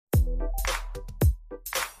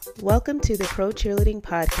Welcome to the Pro Cheerleading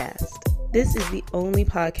Podcast. This is the only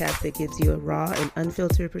podcast that gives you a raw and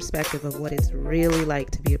unfiltered perspective of what it's really like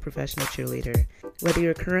to be a professional cheerleader. Whether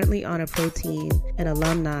you're currently on a pro team, an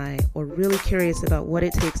alumni, or really curious about what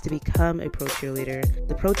it takes to become a pro cheerleader,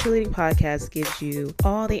 the Pro Cheerleading Podcast gives you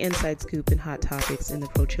all the inside scoop and hot topics in the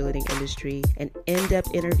pro cheerleading industry and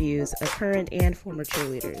in-depth interviews of current and former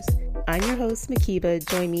cheerleaders. I'm your host, Makiba.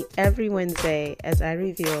 Join me every Wednesday as I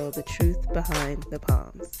reveal the truth behind the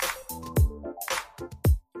poms.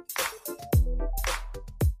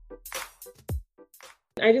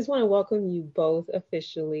 I just want to welcome you both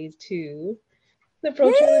officially to the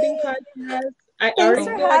Pro Cheerleading Podcast. I already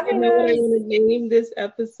feel like I know what I want to name this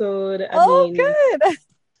episode. I mean, good.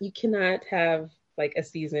 You cannot have like a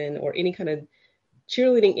season or any kind of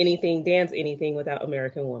cheerleading anything, dance anything without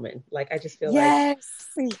American Woman. Like, I just feel like...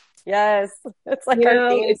 Yes. It's like our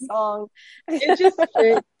theme song. It just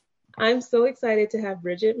fits. I'm so excited to have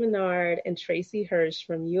Brigitte, Menard, and Tracey Hirsch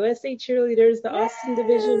from USA Cheerleaders, the Austin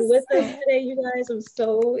division, with us today, you guys. I'm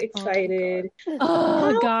so excited.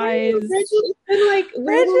 Oh, guys. It's been like,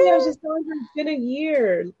 literally, I was just telling her, it's been a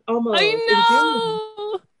year almost.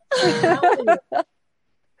 I know.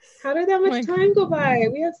 How did that much time go by?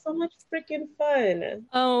 We had so much freaking fun.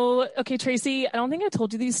 Oh, okay, Tracey, I don't think I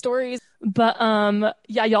told you these stories, but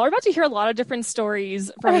yeah, y'all are about to hear a lot of different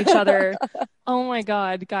stories from each other. Oh my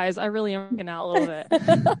God, guys, I really am freaking out a little bit.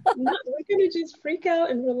 We're gonna just freak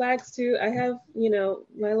out and relax too. I have,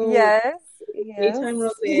 my little daytime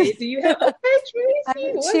rosé. Do you have? Okay,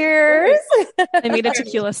 Tracey. Cheers. I made a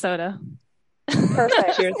tequila soda.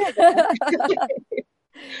 Perfect. Cheers.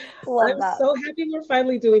 I'm so happy we're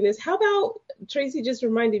finally doing this. How about Tracey just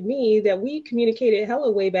reminded me that we communicated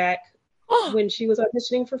hella way back when she was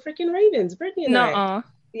auditioning for freaking Ravens, Brittany and I.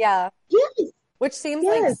 Yeah. Yes. Which seems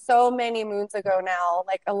like so many moons ago now,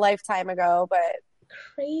 like a lifetime ago, but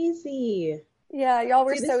crazy. Yeah, y'all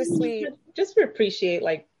were so sweet. Just to appreciate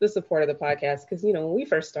like the support of the podcast, because when we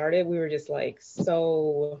first started, we were just like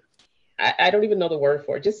so. I don't even know the word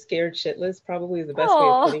for it. Just scared shitless probably is the best way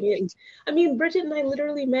of putting it. I mean, Brigitte and I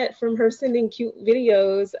literally met from her sending cute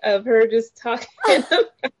videos of her just talking. Like,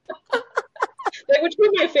 which were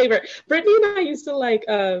my favorite. Brittany and I used to like,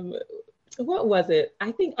 what was it?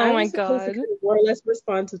 I think I was supposed to kind of more or less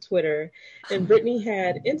respond to Twitter, and Brittany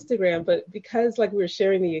had Instagram, but because like we were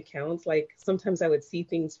sharing the accounts, like sometimes I would see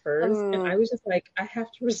things first, and I was just like, I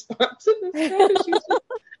have to respond to this.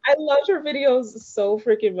 I loved her videos so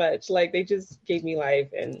freaking much. Like, they just gave me life.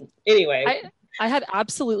 And anyway, I had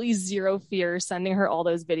absolutely zero fear sending her all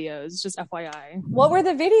those videos, just FYI. What were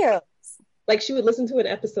the videos? Like, she would listen to an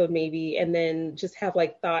episode maybe and then just have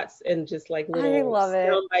like thoughts and just like little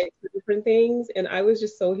sound bites for different things. And I was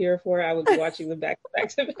just so here for it. I was watching them back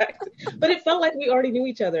to back. But it felt like we already knew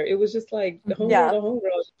each other. It was just like the homegirl.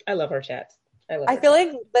 I love her chats. I feel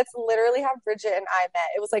like that's literally how Brigitte and I met.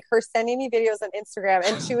 It was like her sending me videos on Instagram,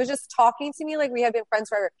 and she was just talking to me like we had been friends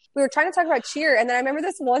forever. We were trying to talk about cheer, and then I remember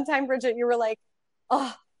this one time, Brigitte, you were like,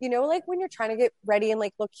 oh, like when you're trying to get ready and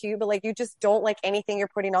like look cute, but like you just don't like anything you're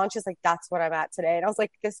putting on. She's like, that's what I'm at today. And I was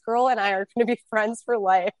like, this girl and I are going to be friends for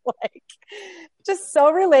life. Like, just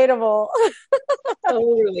so relatable. So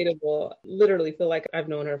relatable. Literally feel like I've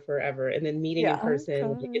known her forever. And then meeting in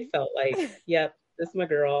person, it felt like, yep, this is my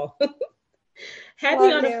girl. Had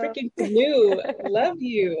me on a freaking canoe. Love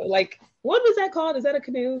you. Like, what was that called? Is that a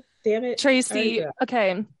canoe? Damn it. Tracey.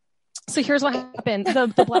 Okay. So here's what happened.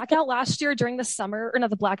 The blackout last year during the summer, or not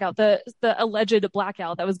the blackout, the alleged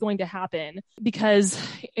blackout that was going to happen because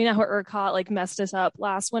how ERCOT like messed us up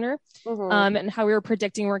last winter, and how we were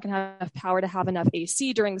predicting we weren't going to have power to have enough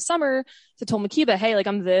AC during the summer. So I told Makiba, hey, like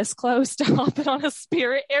I'm this close to hopping on a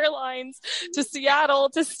Spirit Airlines to Seattle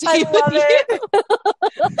to stay with you.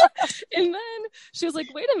 And then she was like,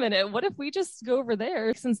 wait a minute, what if we just go over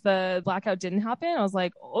there since the blackout didn't happen? I was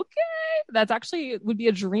like, okay, that's actually would be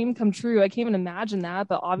a dream come true. I can't even imagine that.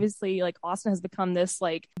 But obviously, like Austin has become this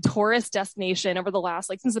like tourist destination over the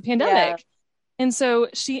last since the pandemic. Yeah. And so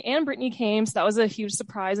she and Brittany came. So that was a huge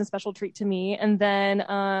surprise and special treat to me. And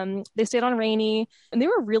then they stayed on Rainy, and they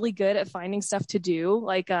were really good at finding stuff to do.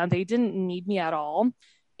 Like they didn't need me at all.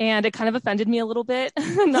 And it kind of offended me a little bit.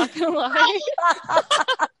 I'm not going to lie.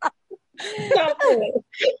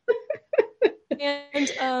 And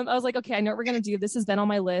I was like, okay, I know what we're going to do. This has been on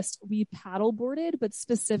my list. We paddleboarded, but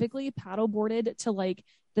specifically paddleboarded to like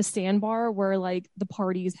the sandbar where like the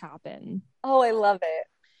parties happen. Oh, I love it.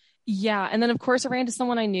 Yeah. And then of course I ran into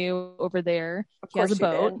someone I knew over there. He has a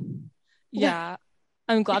boat. Yeah.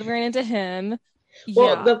 I'm glad we ran into him.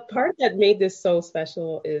 Well, the part that made this so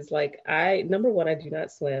special is like, number one, I do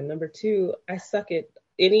not swim. Number two, I suck at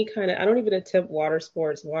any kind of, I don't even attempt water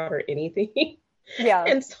sports, water anything. Yeah.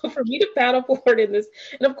 And so for me to paddleboard in this,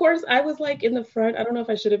 and of course I was like in the front. I don't know if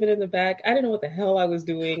I should have been in the back. I didn't know what the hell I was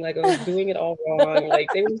doing. Like I was doing it all wrong. Like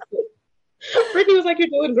they were Brittany was like, "You're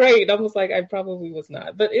doing great." And I was like, I probably was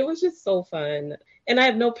not, but it was just so fun. And I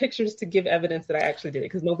have no pictures to give evidence that I actually did it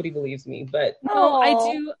because nobody believes me. But No, I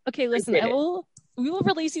do. Okay, listen, did it. we will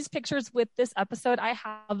release these pictures with this episode. I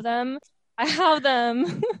have them.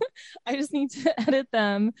 I just need to edit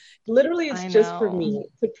them. Literally, it's I just for know. me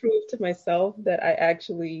to prove to myself that I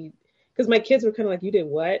actually, because my kids were kind of like, "You did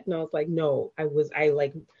what?" And I was like, "No, I was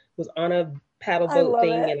on a paddle I boat love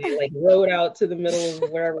thing, it. and I like rowed out to the middle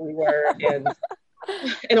of wherever we were, and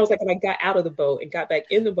I was like, and I got out of the boat and got back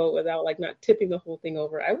in the boat without like not tipping the whole thing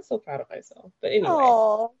over. I was so proud of myself. But anyway,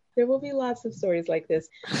 Oh, there will be lots of stories like this.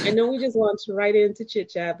 I know we just launched right into chit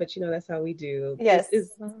chat, but you know that's how we do. yes.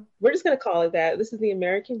 We're just gonna call it that. This is the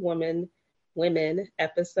American Women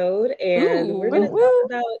episode, and we're gonna talk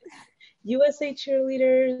about USA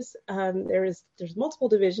cheerleaders. There's multiple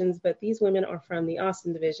divisions, but these women are from the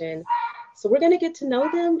Austin division. So we're gonna get to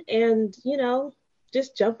know them, and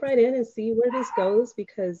just jump right in and see where this goes.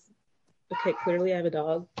 Because okay, clearly I have a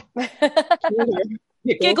dog.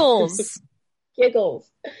 Giggles. Giggles.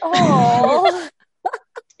 Oh,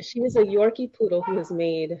 She is a Yorkie poodle who has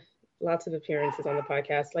made lots of appearances on the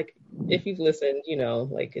podcast. Like if you've listened,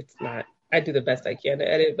 like it's not. I do the best I can to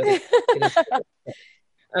edit, but it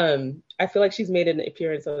is. I feel like she's made an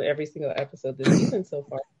appearance on every single episode this season so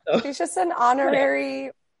far. So. she's just an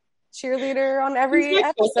honorary cheerleader on every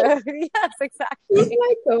episode. Yes, exactly. She's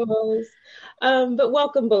my co-host. But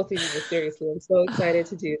welcome both of you. Seriously, I'm so excited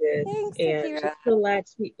to do this. Thanks, and Akira. just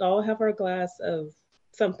relax. We all have our glass of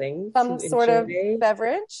something. Some sort of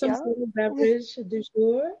beverage. Some sort of beverage du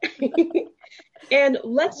jour. And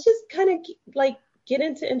let's just kind of get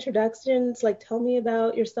into introductions. Like, tell me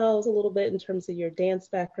about yourselves a little bit in terms of your dance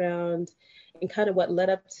background and kind of what led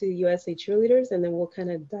up to USA Cheerleaders, and then we'll kind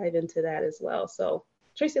of dive into that as well. So,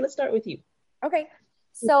 Tracey, let's start with you. Okay.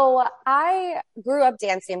 So I grew up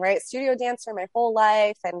dancing, right? Studio dancer my whole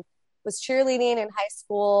life, and was cheerleading in high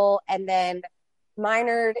school, and then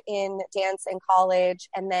minored in dance in college.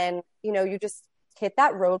 And then, you just hit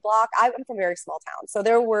that roadblock. I'm from a very small town, so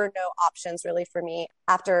there were no options really for me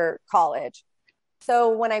after college.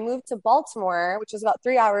 So when I moved to Baltimore, which was about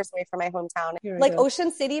 3 hours away from my hometown, like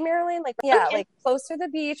Ocean City, Maryland, like close to the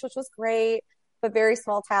beach, which was great, but very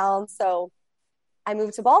small town. So I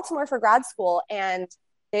moved to Baltimore for grad school, and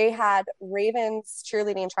they had Ravens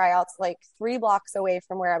cheerleading tryouts like 3 blocks away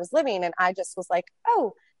from where I was living. And I just was like,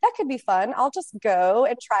 oh, that could be fun. I'll just go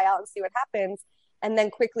and try out and see what happens. And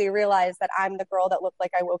then quickly realized that I'm the girl that looked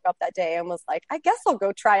like I woke up that day and was like, I guess I'll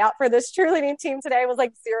go try out for this cheerleading team today. I was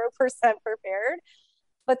like 0% prepared.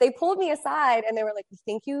 But they pulled me aside and they were like, we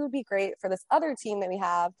think you would be great for this other team that we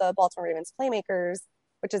have, the Baltimore Ravens Playmakers,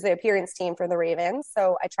 which is the appearance team for the Ravens.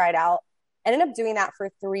 So I tried out. Ended up doing that for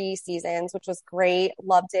 3 seasons, which was great.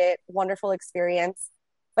 Loved it. Wonderful experience.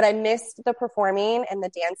 But I missed the performing and the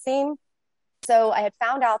dancing. So I had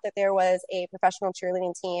found out that there was a professional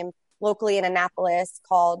cheerleading team locally in Annapolis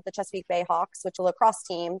called the Chesapeake Bay Hawks, which is a lacrosse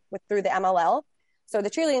team through the MLL. So the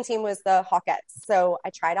cheerleading team was the Hawkettes. So I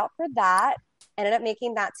tried out for that, ended up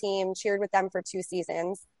making that team, cheered with them for 2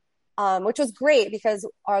 seasons, which was great because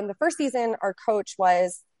on the first season, our coach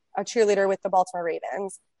was a cheerleader with the Baltimore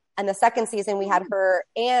Ravens. And the second season, we had her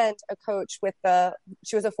and a coach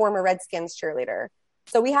she was a former Redskins cheerleader.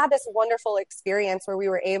 So we had this wonderful experience where we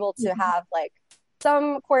were able to have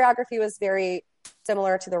some choreography was very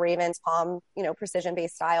similar to the Ravens palm,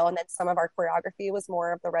 precision-based style. And then some of our choreography was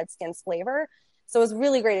more of the Redskins flavor. So it was a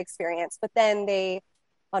really great experience. But then they,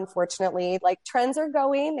 unfortunately, trends are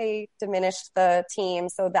going, they diminished the team.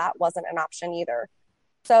 So that wasn't an option either.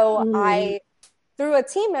 So I, through a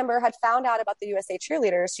team member, had found out about the USA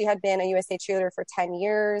Cheerleaders. She had been a USA Cheerleader for 10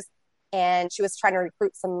 years, and she was trying to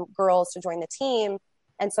recruit some girls to join the team.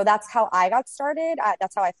 And so that's how I got started.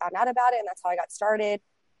 That's how I found out about it, and that's how I got started.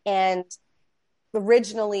 And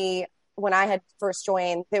originally, when I had first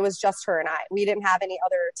joined, it was just her and I. We didn't have any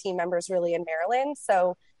other team members really in Maryland.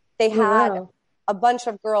 So they had a bunch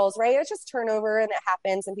of girls, right? It's just turnover, and it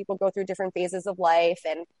happens, and people go through different phases of life.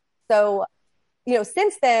 And so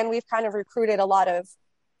since then, we've kind of recruited a lot of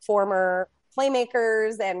former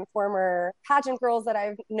playmakers and former pageant girls that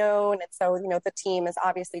I've known. And so, the team is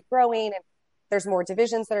obviously growing, and there's more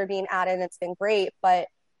divisions that are being added, and it's been great. But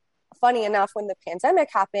funny enough, when the pandemic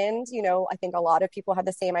happened, I think a lot of people had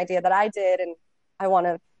the same idea that I did. And I want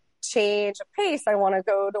to change of pace. I want to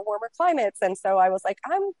go to warmer climates. And so I was like,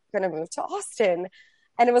 I'm going to move to Austin.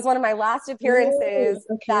 And it was one of my last appearances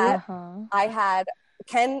that I had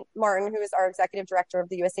Ken Martin, who is our executive director of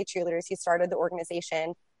the USA Cheerleaders, he started the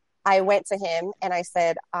organization. I went to him and I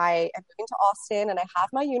said, I am moving to Austin and I have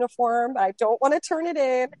my uniform, but I don't want to turn it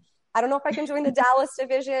in. I don't know if I can join the Dallas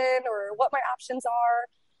division or what my options are.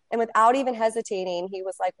 And without even hesitating, he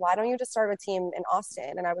was like, why don't you just start a team in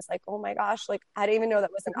Austin? And I was like, oh my gosh, like, I didn't even know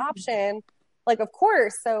that was an option. Like, of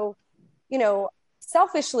course. So, you know,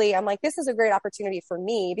 selfishly, I'm like, this is a great opportunity for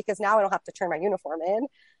me because now I don't have to turn my uniform in.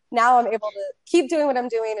 Now I'm able to keep doing what I'm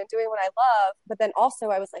doing and doing what I love. But then also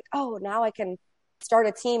I was like, oh, now I can start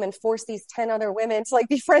a team and force these 10 other women to like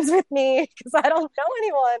be friends with me because I don't know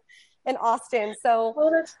anyone in Austin. So,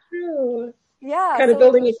 oh, that's true. Yeah. Kind of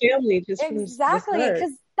building a family. Exactly.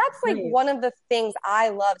 Because that's like nice. One of the things I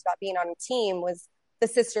loved about being on a team was the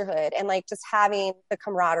sisterhood and like just having the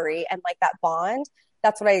camaraderie and like that bond.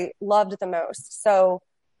 That's what I loved the most. So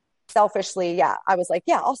selfishly, yeah, I was like,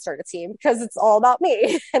 yeah, I'll start a team because it's all about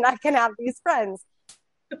me and I can have these friends.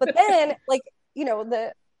 But then like, you know,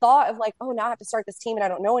 the thought of like, oh, now I have to start this team and I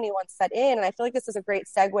don't know anyone set in. And I feel like this is a great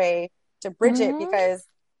segue to Brigitte because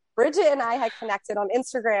Brigitte and I had connected on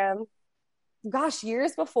Instagram, gosh,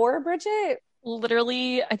 years before Brigitte.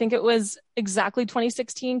 Literally, I think it was exactly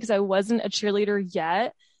 2016 because I wasn't a cheerleader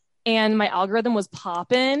yet and my algorithm was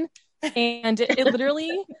popping and it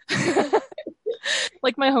literally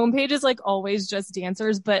like my homepage is like always just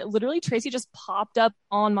dancers, but literally Tracey just popped up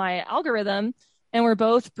on my algorithm and we're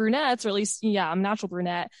both brunettes, or at least, yeah, I'm natural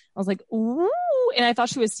brunette. I was like, ooh, and I thought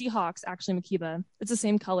she was Seahawks, actually, Makiba. It's the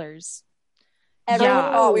same colors. Everyone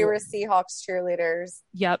thought we were Seahawks cheerleaders.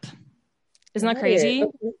 Yep. Isn't that crazy?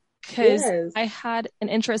 Because Yes. I had an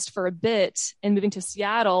interest for a bit in moving to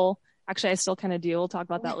Seattle. Actually, I still kind of do. We'll talk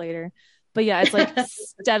about that later. But yeah, it's like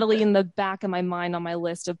steadily in the back of my mind on my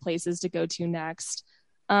list of places to go to next.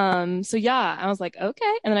 So yeah, I was like,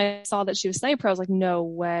 okay. And then I saw that she was sniper. I was like, no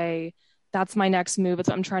way. That's my next move. It's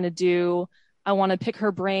what I'm trying to do. I want to pick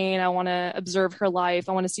her brain. I want to observe her life.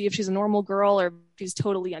 I want to see if she's a normal girl or if she's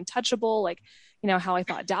totally untouchable. Like, you know, how I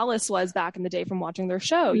thought Dallas was back in the day from watching their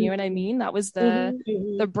show. You know what I mean? That was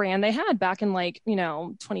the brand they had back in like, you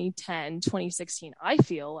know, 2010, 2016. I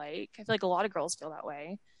feel like a lot of girls feel that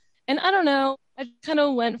way. And I don't know, I kind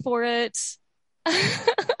of went for it.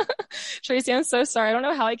 Tracey, I'm so sorry. I don't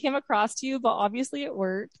know how I came across to you, but obviously it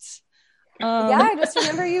worked. Yeah, I just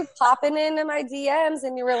remember you popping into my DMs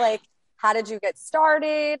and you were like, how did you get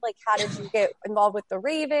started? Like, how did you get involved with the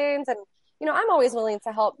Ravens? And, you know, I'm always willing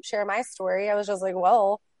to help share my story. I was just like,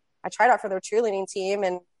 well, I tried out for their cheerleading team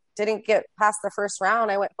and didn't get past the first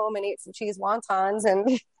round. I went home and ate some cheese wontons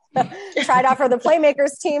and tried out for the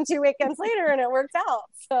Playmakers team 2 weekends later and it worked out.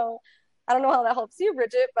 So I don't know how that helps you,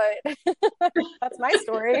 Brigitte, but that's my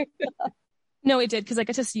story. No, it did, because I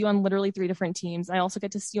get to see you on literally 3 different teams. I also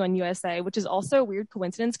get to see you on USA, which is also a weird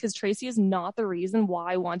coincidence because Tracey is not the reason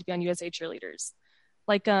why I wanted to be on USA Cheerleaders.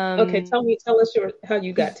 Like, okay, tell us how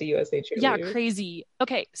you got to USA Cheerleaders. Yeah, crazy.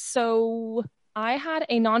 Okay, so I had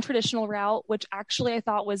a non-traditional route, which actually I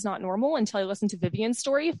thought was not normal until I listened to Vivian's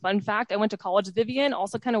story. Fun fact, I went to college with Vivian.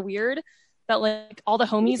 Also kind of weird that like all the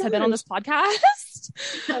homies have been on this podcast.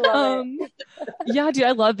 I love it. Yeah, dude,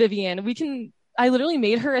 I love Vivian. I literally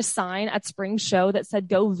made her a sign at spring show that said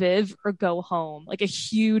 "Go Viv" or "Go Home," like a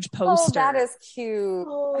huge poster. Oh, that is cute.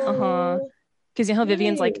 Because you know how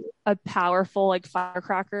Vivian's like a powerful like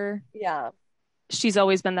firecracker. Yeah, she's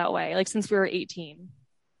always been that way, like since we were 18.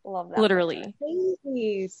 Love that. Literally.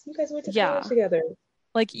 Please. You guys went to college together.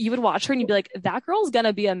 Like you would watch her and you'd be like, that girl's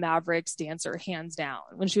gonna be a Mavericks dancer hands down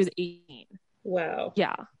when she was 18. Wow.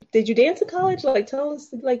 Yeah. Did you dance in college? Like, tell us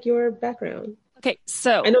like your background. Okay,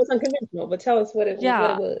 so I know it's unconventional, but tell us what it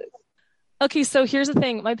was. Okay, so here's the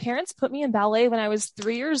thing. My parents put me in ballet when I was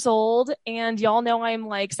 3 years old, and y'all know I'm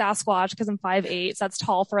like Sasquatch because I'm 5'8", so that's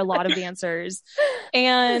tall for a lot of dancers.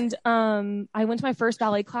 And I went to my first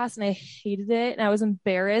ballet class and I hated it and I was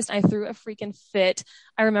embarrassed. I threw a freaking fit.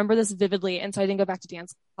 I remember this vividly, and so I didn't go back to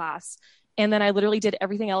dance class. And then I literally did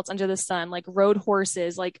everything else under the sun, like rode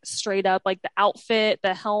horses, like straight up, like the outfit,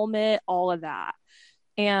 the helmet, all of that.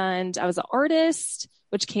 And I was an artist,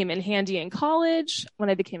 which came in handy in college. When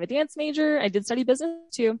I became a dance major, I did study business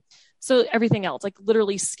too. So everything else, like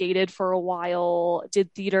literally skated for a while,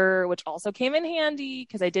 did theater, which also came in handy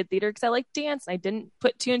because I did theater because I like dance. And I didn't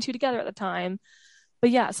put 2 and 2 together at the time.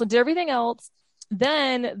 But yeah, so did everything else.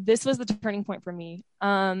 Then this was the turning point for me.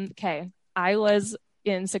 Okay, I was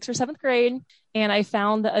in 6th or 7th grade and I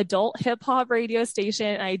found the adult hip hop radio station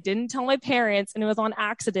and I didn't tell my parents and it was on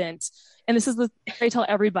accident. And this is the I tell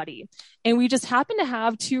everybody. And we just happened to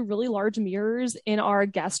have 2 really large mirrors in our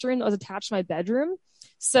guest room that was attached to my bedroom.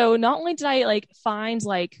 So not only did I like find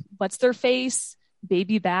like what's their face,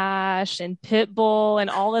 Baby Bash and Pitbull and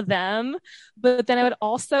all of them. But then I would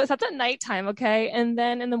also, so that's at nighttime, okay? And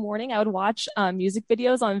then in the morning, I would watch music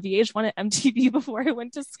videos on VH1 and MTV before I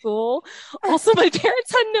went to school. Also, my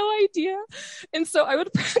parents had no idea. And so I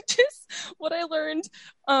would practice what I learned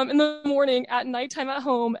in the morning at nighttime at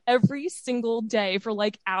home every single day for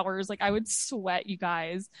like hours. Like I would sweat, you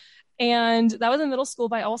guys. And that was in middle school,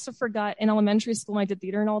 but I also forgot in elementary school, I did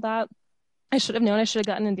theater and all that. I should have known. I should have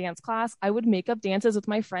gotten in dance class. I would make up dances with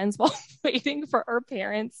my friends while waiting for our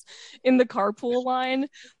parents in the carpool line.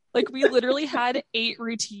 Like we literally had 8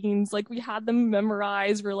 routines. Like we had them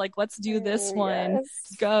memorized. We're like, let's do this one.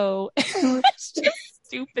 Yes. Go. It's just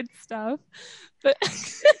stupid stuff. But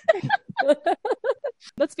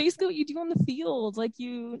that's basically what you do on the field. Like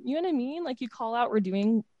you know what I mean? Like you call out, we're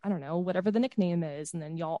doing, I don't know, whatever the nickname is. And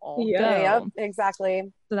then y'all all go. Yep,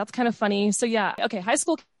 exactly. So that's kind of funny. So yeah. Okay. High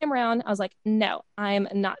school came around. I was like, no, I'm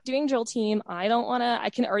not doing drill team. I don't want to, I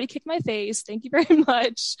can already kick my face. Thank you very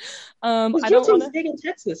much. I drill don't team's want big in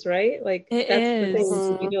Texas, right? Like It that's is. the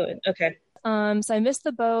thing to be doing. Okay. So I missed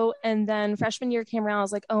the boat, and then freshman year came around. I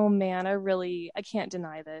was like, oh man, I can't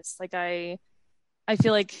deny this. Like I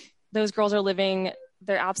feel like those girls are living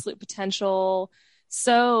their absolute potential.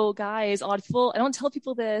 So guys, a lot of people, I don't tell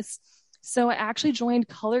people this. So I actually joined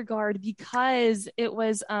color guard because it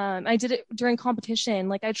was, I did it during competition.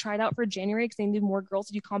 Like I tried out for January because they needed more girls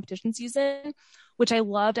to do competition season, which I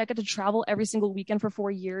loved. I got to travel every single weekend for 4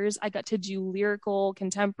 years. I got to do lyrical,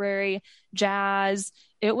 contemporary, jazz.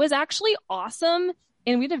 It was actually awesome.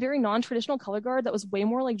 And we had a very non-traditional color guard that was way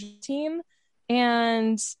more like dream team.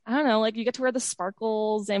 And I don't know, like you get to wear the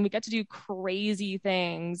sparkles and we got to do crazy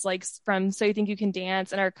things like from So You Think You Can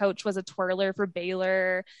Dance. And our coach was a twirler for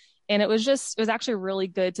Baylor. And it was actually a really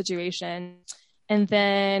good situation. And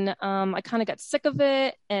then I kind of got sick of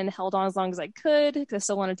it and held on as long as I could because I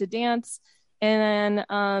still wanted to dance. And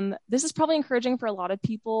then this is probably encouraging for a lot of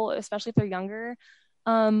people, especially if they're younger.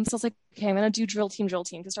 So I was like, okay, I'm going to do drill team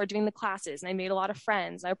to start doing the classes. And I made a lot of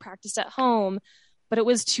friends. I practiced at home, but it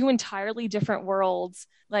was 2 entirely different worlds.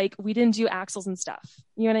 Like we didn't do axles and stuff.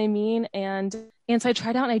 You know what I mean? And so I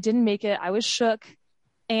tried out and I didn't make it. I was shook.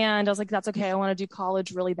 And I was like, that's okay. I want to do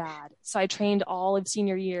college really bad. So I trained all of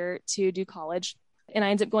senior year to do college. And I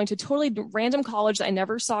ended up going to a totally random college that I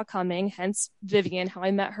never saw coming, hence Vivian, how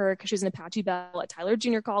I met her because she was an Apache Bell at Tyler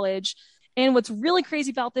Junior College. And what's really crazy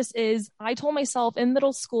about this is I told myself in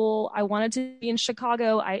middle school, I wanted to be in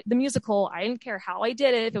Chicago, the musical. I didn't care how I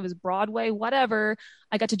did it. If it was Broadway, whatever,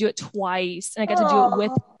 I got to do it twice. And I got to do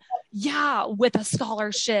it with a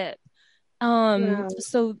scholarship. Wow.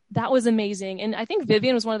 So that was amazing. And I think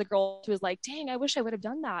Vivian was one of the girls who was like, dang, I wish I would have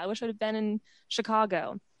done that. I wish I would have been in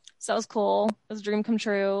Chicago. So that was cool. It was a dream come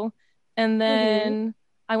true. And then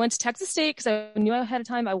I went to Texas State because I knew ahead of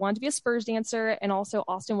time I wanted to be a Spurs dancer. And also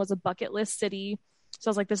Austin was a bucket list city. So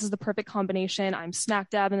I was like, this is the perfect combination. I'm smack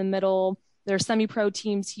dab in the middle. There are semi-pro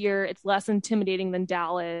teams here. It's less intimidating than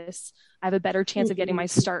Dallas. I have a better chance of getting my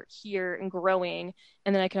start here and growing.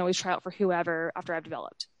 And then I can always try out for whoever after I've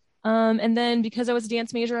developed. And then because I was a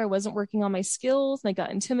dance major, I wasn't working on my skills and I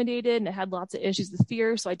got intimidated and I had lots of issues with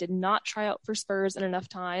fear. So I did not try out for Spurs in enough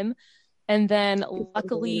time. And then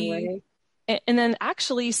luckily, and then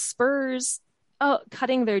actually Spurs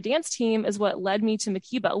cutting their dance team is what led me to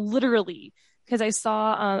Makiba, literally, because I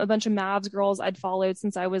saw a bunch of Mavs girls I'd followed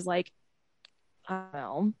since I was like, I don't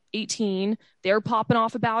know, 18. They were popping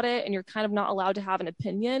off about it and you're kind of not allowed to have an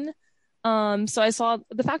opinion. So I saw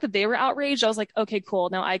the fact that they were outraged. I was like, okay, cool.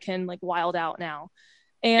 Now I can like wild out now.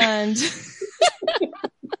 And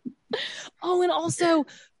and also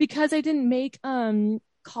because I didn't make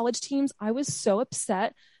college teams, I was so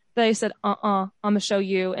upset that I said, I'm gonna show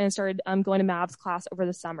you, and started going to Mavs class over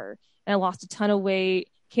the summer. And I lost a ton of weight,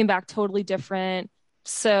 came back totally different.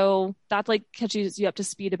 So that like catches you up to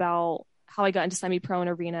speed about how I got into semi-pro and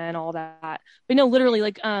arena and all that. But no, literally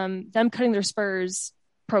like them cutting their Spurs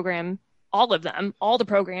program, all of them, all the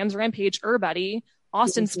programs, Rampage, everybody,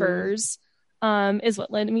 Austin Spurs, is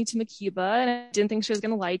what led me to Makiba. And I didn't think she was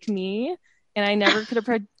going to like me. And I never could have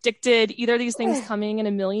predicted either of these things coming in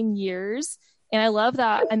a million years. And I love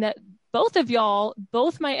that I met both of y'all,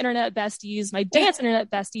 both my internet besties, my dance internet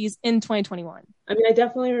besties in 2021. I mean, I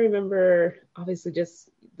definitely remember obviously just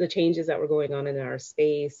the changes that were going on in our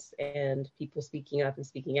space and people speaking up and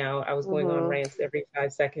speaking out. I was going on rants every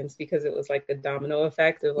 5 seconds because it was like the domino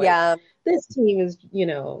effect of like, this team is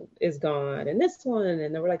gone and this one,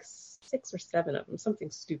 and there were like 6 or 7 of them, something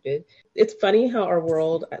stupid. It's funny how our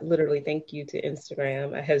world, literally thank you to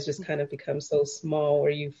Instagram, has just kind of become so small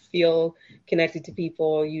where you feel connected to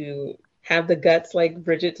people. You have the guts like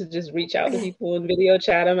Brigitte to just reach out to people and video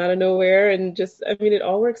chat them out of nowhere. And just, I mean, it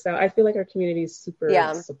all works out. I feel like our community is super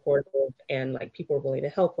supportive, and like people are willing to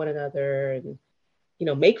help one another and, you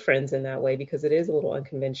know, make friends in that way, because it is a little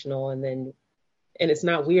unconventional. And it's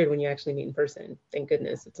not weird when you actually meet in person. Thank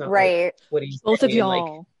goodness. It's not like, what do you both of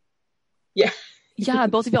y'all. Like, yeah. Yeah,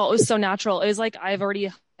 both of y'all. It was so natural. It was like I've already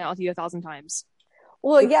hung out with you 1,000 times.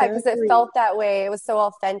 Well, yeah, because it felt that way. It was so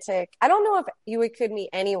authentic. I don't know if you could meet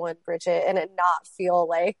anyone, Brigitte, and it not feel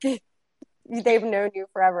like they've known you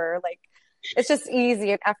forever. Like, it's just easy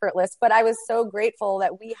and effortless. But I was so grateful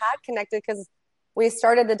that we had connected, because we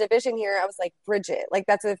started the division here. I was like, Brigitte, like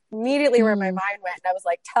that's immediately where my mind went. And I was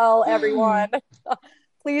like, tell everyone,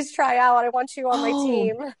 please try out. I want you on my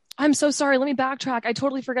team. I'm so sorry. Let me backtrack. I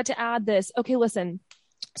totally forgot to add this. Okay, listen.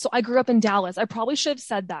 So I grew up in Dallas. I probably should have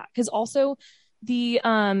said that, because also the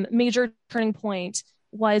major turning point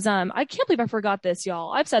was I can't believe I forgot this,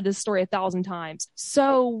 y'all. I've said this story 1,000 times.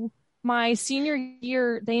 So my senior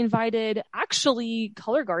year, they invited actually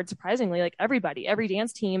color guard, surprisingly, like everybody, every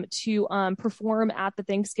dance team to perform at the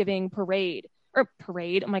Thanksgiving parade. Oh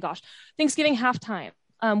my gosh, Thanksgiving halftime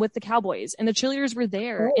with the Cowboys, and the cheerleaders were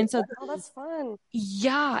there. And so that's fun.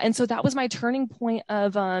 Yeah. And so that was my turning point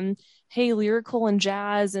of, hey, lyrical and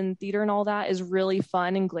jazz and theater and all that is really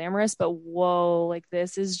fun and glamorous, but whoa, like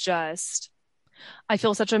this is just, I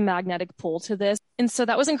feel such a magnetic pull to this. And so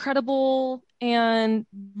that was incredible and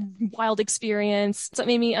wild experience. So it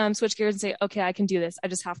made me switch gears and say, okay, I can do this. I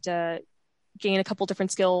just have to gain a couple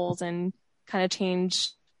different skills and kind of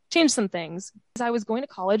change some things. Because I was going to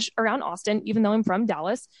college around Austin, even though I'm from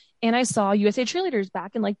Dallas, and I saw USA Cheerleaders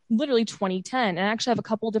back in like literally 2010. And I actually have a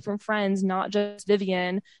couple different friends, not just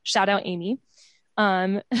Vivian, shout out Amy,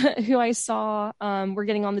 who I saw were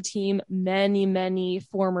getting on the team, many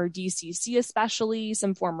former DCC, especially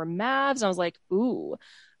some former Mavs. And I was like, ooh,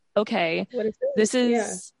 okay, this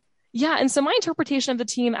is, yeah. And so my interpretation of the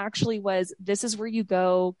team actually was, this is where you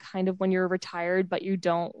go kind of when you're retired, but you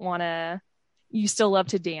don't want to, you still love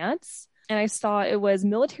to dance. And I saw it was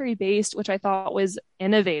military based, which I thought was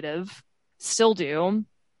innovative, still do.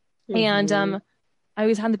 And I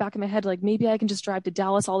always had in the back of my head, like, maybe I can just drive to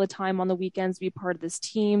Dallas all the time on the weekends, be part of this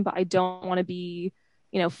team, but I don't want to be,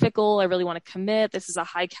 fickle. I really want to commit. This is a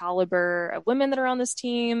high caliber of women that are on this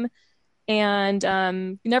team. And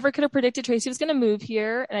you never could have predicted Tracey was going to move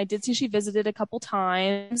here. And I did see she visited a couple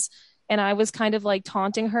times, and I was kind of like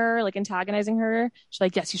taunting her, like antagonizing her. She's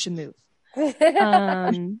like, yes, you should move. But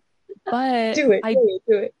do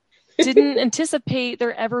it. Didn't anticipate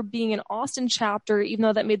there ever being an Austin chapter, even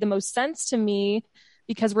though that made the most sense to me,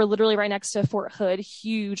 because we're literally right next to Fort Hood,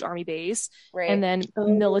 huge Army base, and then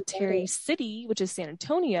Military City, which is San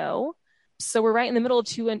Antonio. So we're right in the middle of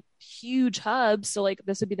two huge hubs. So like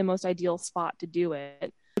this would be the most ideal spot to do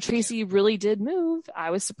it. Tracey really did move.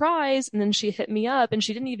 I was surprised. And then she hit me up, and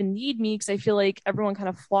she didn't even need me, because I feel like everyone kind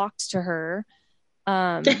of flocked to her.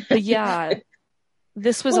 But yeah,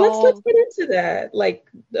 this was let's get into that, like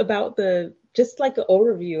about just like an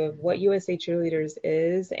overview of what USA Cheerleaders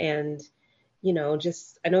is. And,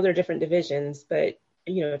 just, I know there are different divisions, but,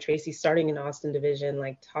 Tracey starting in Austin division,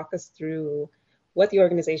 like talk us through what the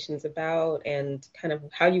organization is about and kind of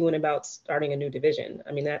how you went about starting a new division.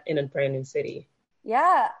 I mean, that in a brand new city.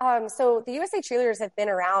 Yeah. So the USA Cheerleaders have been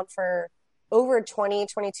around for over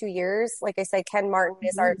 22 years. Like I said, Ken Martin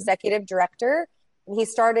is our executive director. And he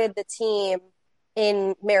started the team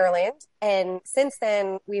in Maryland. And since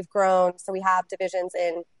then, we've grown. So we have divisions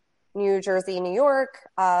in New Jersey, New York,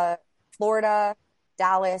 Florida,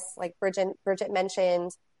 Dallas, like Brigitte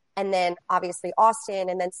mentioned, and then obviously Austin.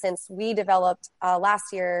 And then since we developed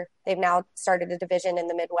last year, they've now started a division in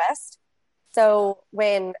the Midwest. So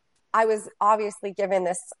when I was obviously given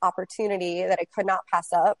this opportunity that I could not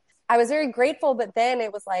pass up, I was very grateful. But then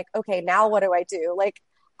it was like, okay, now what do I do? Like,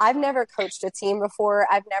 I've never coached a team before.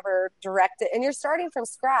 I've never directed, and you're starting from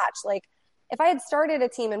scratch. Like if I had started a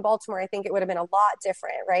team in Baltimore, I think it would have been a lot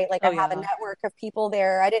different, right? Like I have a network of people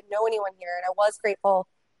there. I didn't know anyone here, and I was grateful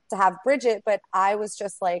to have Brigitte, but I was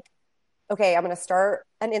just like, okay, I'm going to start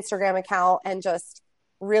an Instagram account and just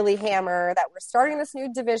really hammer that we're starting this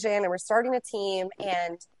new division and we're starting a team.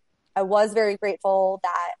 And I was very grateful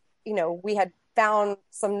that, we had found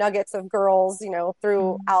some nuggets of girls,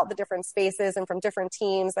 throughout the different spaces and from different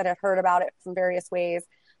teams that had heard about it from various ways.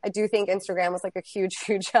 I do think Instagram was like a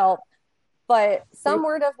huge help, but some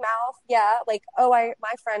word of mouth. Yeah. Like,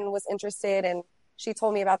 my friend was interested and she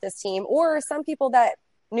told me about this team, or some people that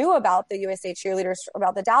knew about the USA Cheerleaders,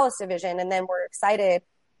 about the Dallas division, and then were excited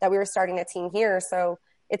that we were starting a team here. So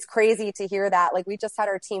it's crazy to hear that. Like we just had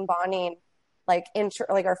our team bonding like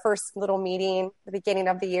like our first little meeting at the beginning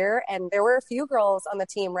of the year. And there were a few girls on the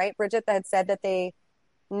team, right, Brigitte, that had said that they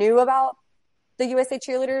knew about the USA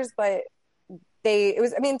Cheerleaders, but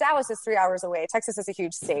Dallas is 3 hours away. Texas is a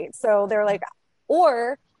huge state. So they're like,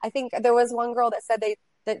 or I think there was one girl that said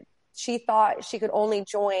that she thought she could only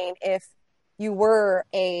join if you were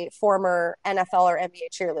a former NFL or NBA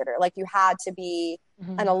cheerleader. Like you had to be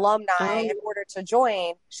an alumni in order to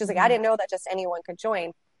join. She was like, I didn't know that just anyone could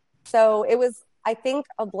join. So it was, I think,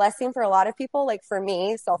 a blessing for a lot of people. Like for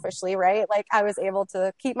me, selfishly, right? Like I was able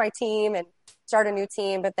to keep my team and start a new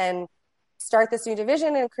team, but then start this new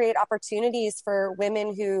division and create opportunities for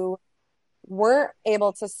women who weren't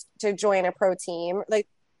able to join a pro team. Like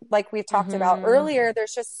we've talked about earlier,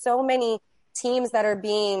 there's just so many teams that are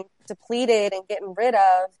being depleted and getting rid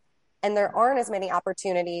of, and there aren't as many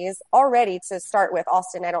opportunities already. To start with,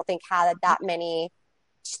 Austin, I don't think had that many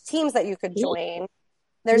teams that you could join.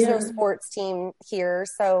 There's no sports team here.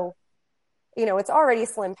 So, it's already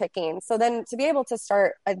slim picking. So then to be able to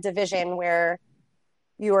start a division where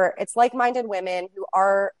it's like-minded women who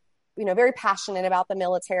are, very passionate about the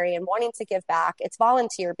military and wanting to give back. It's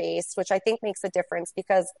volunteer-based, which I think makes a difference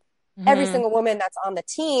because every single woman that's on the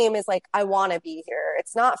team is like, I want to be here.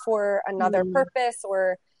 It's not for another purpose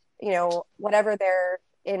or, whatever their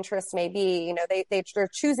interest may be. They're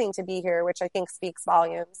choosing to be here, which I think speaks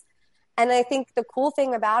volumes. And I think the cool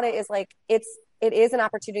thing about it is like, it is an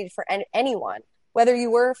opportunity for anyone, whether you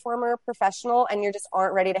were a former professional and you just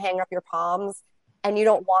aren't ready to hang up your palms and you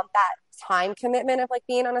don't want that time commitment of like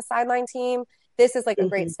being on a sideline team. This is like a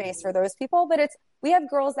great space for those people. But we have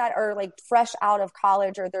girls that are like fresh out of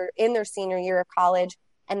college or they're in their senior year of college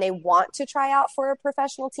and they want to try out for a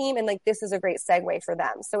professional team. And like, this is a great segue for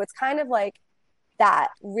them. So it's kind of like that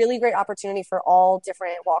really great opportunity for all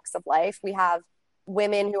different walks of life. We have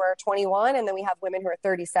women who are 21 and then we have women who are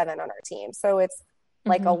 37 on our team. So it's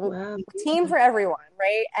like a team for everyone,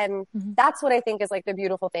 right? And that's what I think is like the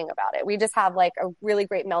beautiful thing about it. We just have like a really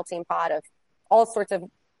great melting pot of all sorts of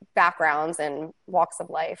backgrounds and walks of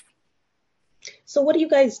life. So what do you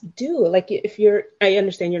guys do? Like I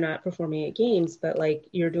understand you're not performing at games, but like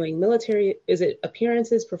you're doing military, is it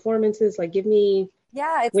appearances, performances? Like give me,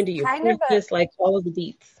 it's when do you practice, like all of the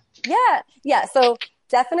deets? Yeah. So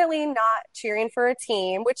definitely not cheering for a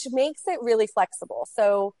team, which makes it really flexible.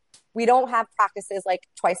 So we don't have practices like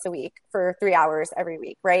twice a week for 3 hours every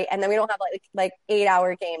week, right? And then we don't have like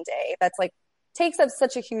 8-hour game day. That's like takes up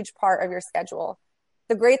such a huge part of your schedule.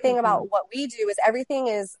 The great thing about what we do is everything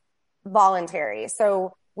is voluntary.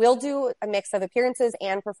 So we'll do a mix of appearances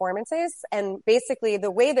and performances. And basically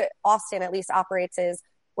the way that Austin at least operates is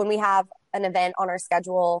when we have an event on our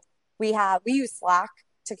schedule, we use Slack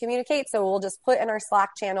to communicate. So we'll just put in our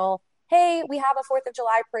Slack channel, hey, we have a 4th of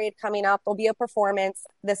July parade coming up. There'll be a performance.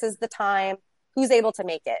 This is the time. Who's able to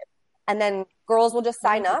make it? And then girls will just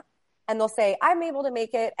sign up and they'll say, I'm able to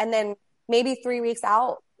make it. And then maybe 3 weeks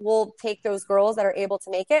out, we'll take those girls that are able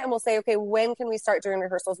to make it and we'll say, okay, when can we start doing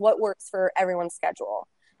rehearsals? What works for everyone's schedule?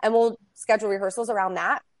 And we'll schedule rehearsals around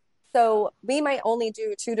that. So we might only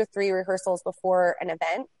do 2 to 3 rehearsals before an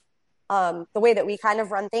event. The way that we kind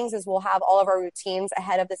of run things is we'll have all of our routines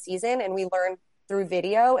ahead of the season and we learn through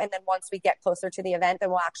video. And then once we get closer to the event, then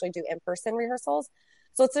we'll actually do in-person rehearsals.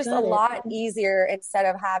 So it's just a lot easier instead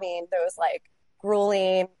of having those like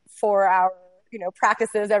grueling 4-hour,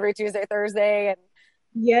 practices every Tuesday, Thursday, and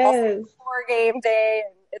before game day.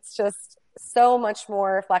 And it's just so much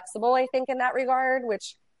more flexible, I think, in that regard,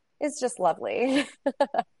 which is just lovely.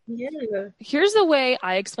 Here's the way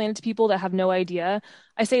I explain it to people that have no idea.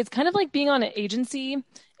 I say it's kind of like being on an agency and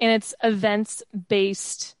it's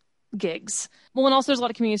events-based gigs. Well, and also there's a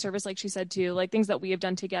lot of community service, like she said too, like things that we have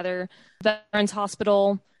done together. Veterans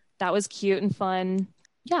Hospital, that was cute and fun.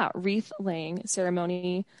 Yeah, wreath laying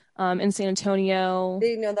ceremony in San Antonio.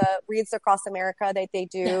 The Wreaths Across America that they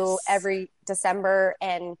do every December,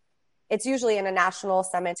 and it's usually in a national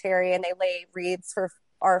cemetery, and they lay wreaths for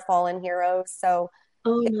our fallen heroes. So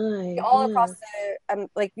all across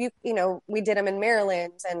the we did them in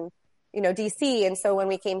Maryland and DC. And so when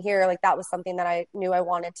we came here, like that was something that I knew I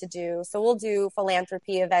wanted to do. So we'll do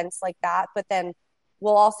philanthropy events like that, but then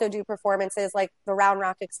we'll also do performances like the Round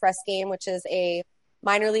Rock Express game, which is a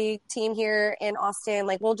minor league team here in Austin.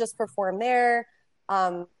 Like we'll just perform there.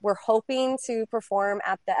 We're hoping to perform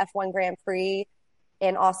at the F1 Grand Prix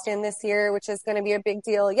in Austin this year, which is going to be a big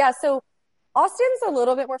deal. Yeah. So Austin's a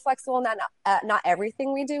little bit more flexible in that not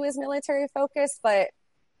everything we do is military focused, but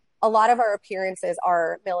a lot of our appearances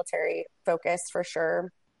are military focused for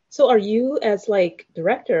sure. So are you, as like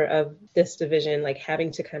director of this division, like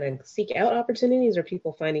having to kind of seek out opportunities, or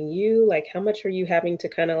people finding you? Like how much are you having to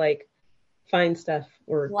kind of like find stuff?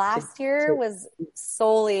 Or last year was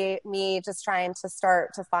solely me just trying to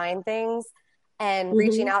start to find things and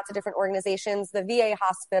reaching out to different organizations. The VA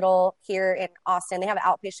hospital here in Austin, they have an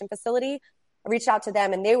outpatient facility. I reached out to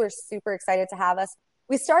them and they were super excited to have us.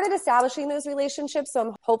 We started establishing those relationships. So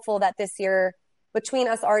I'm hopeful that this year, between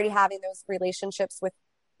us already having those relationships with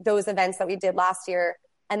those events that we did last year,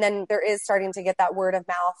 and then there is starting to get that word of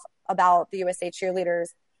mouth about the USA Cheerleaders.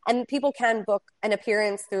 And people can book an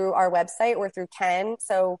appearance through our website or through Ken.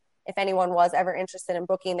 So if anyone was ever interested in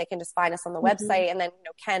booking, they can just find us on the website. And then,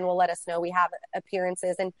 Ken will let us know we have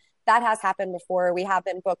appearances. And that has happened before. We have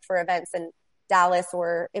been booked for events in Dallas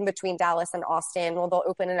or in between Dallas and Austin. Well, they'll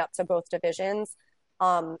open it up to both divisions.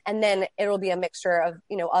 And then it'll be a mixture of,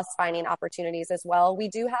 us finding opportunities as well. We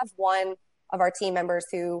do have one of our team members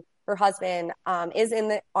who, her husband is in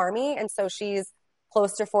the Army. And so she's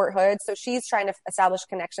close to Fort Hood. So she's trying to establish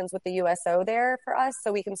connections with the USO there for us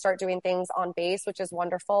so we can start doing things on base, which is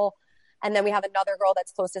wonderful. And then we have another girl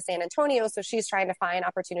that's close to San Antonio. So she's trying to find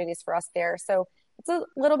opportunities for us there. So it's a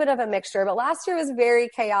little bit of a mixture, but last year was very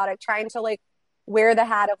chaotic, trying to wear the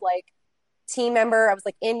hat of team member. I was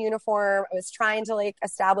in uniform. I was trying to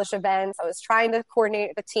establish events. I was trying to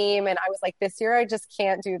coordinate the team. And I was this year, I just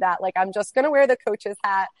can't do that. I'm just going to wear the coach's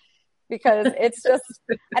hat because it's just,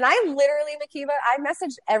 and I literally, Makiba, I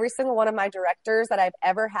messaged every single one of my directors that I've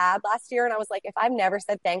ever had last year. And I was if I've never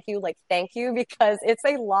said thank you, thank you, because it's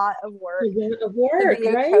a lot of work, to be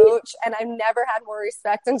a coach. And I've never had more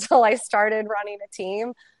respect until I started running a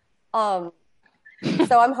team.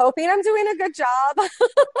 So I'm hoping I'm doing a good job.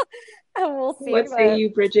 And we'll see. What say you,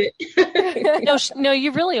 Brigitte? No,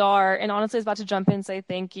 you really are. And honestly, I was about to jump in and say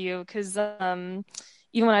thank you because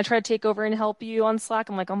even when I try to take over and help you on Slack,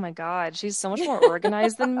 I'm oh my God, she's so much more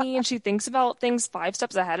organized than me. And she thinks about things 5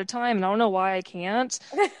 steps ahead of time. And I don't know why I can't.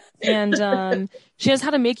 And she knows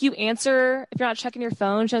how to make you answer. If you're not checking your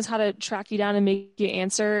phone, she knows how to track you down and make you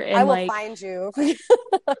answer. And I will find you.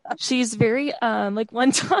 She's very,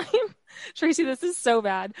 one time, Tracey, this is so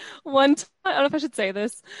bad. One time, I don't know if I should say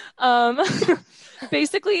this.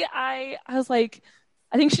 Basically, I was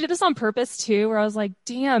I think she did this on purpose too, where I was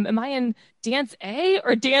damn, am I in dance A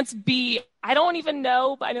or dance B? I don't even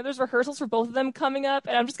know, but I know there's rehearsals for both of them coming up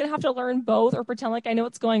and I'm just going to have to learn both or pretend I know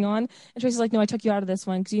what's going on. And Tracy's no, I took you out of this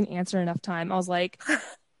one because you didn't answer enough time. I was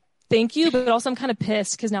thank you, but also I'm kind of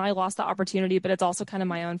pissed because now I lost the opportunity, but it's also kind of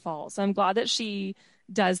my own fault. So I'm glad that she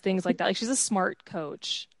does things like that. She's a smart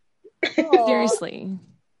coach. Aww. Seriously.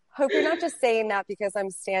 Hope you're not just saying that because I'm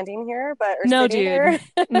standing here, but no, dude, here.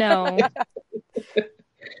 No.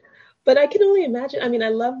 But I can only imagine. I mean, I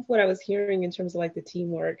love what I was hearing in terms of the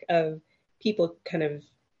teamwork of people kind of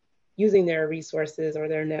using their resources or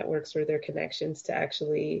their networks or their connections to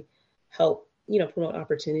actually help, promote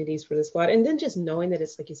opportunities for the squad. And then just knowing that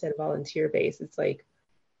it's, like you said, volunteer based. It's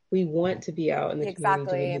we want to be out in the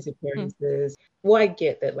community doing these appearances. Well, I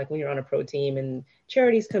get that when you're on a pro team and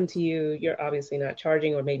charities come to you, you're obviously not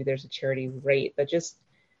charging, or maybe there's a charity rate, but just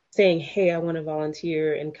saying, hey, I want to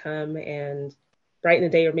volunteer and come and brighten the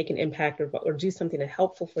day or make an impact or do something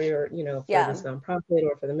helpful for your, for this nonprofit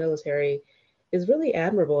or for the military is really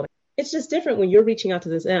admirable. It's just different when you're reaching out to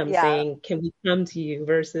this saying, can we come to you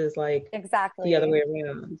versus exactly the other way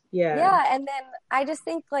around. Yeah. And then I just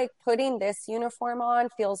think putting this uniform on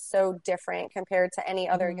feels so different compared to any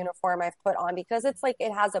other uniform I've put on because it's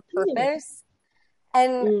it has a purpose.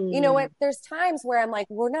 And you know what, there's times where I'm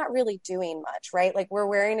we're not really doing much, right? We're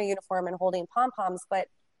wearing a uniform and holding pom-poms, but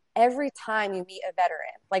every time you meet a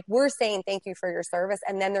veteran, we're saying thank you for your service.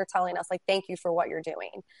 And then they're telling us thank you for what you're doing.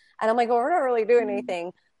 And I'm well, we're not really doing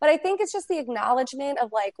anything. But I think it's just the acknowledgement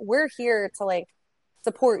of we're here to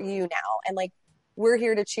support you now. And we're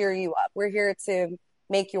here to cheer you up. We're here to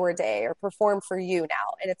make your day or perform for you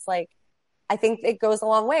now. And it's I think it goes a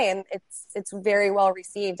long way and it's very well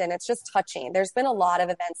received and it's just touching. There's been a lot of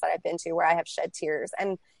events that I've been to where I have shed tears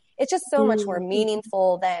and it's just so much more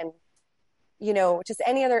meaningful than just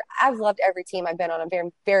any other. I've loved every team I've been on. I'm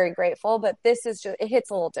very, very grateful, but this is just, it hits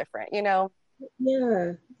a little different,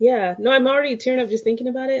 Yeah. No, I'm already tearing up just thinking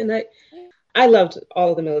about it. And I loved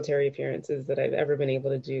all of the military appearances that I've ever been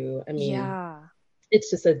able to do. I mean,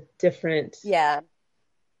 it's just a different,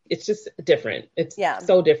 it's just different. It's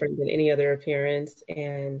so different than any other appearance.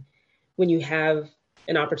 And when you have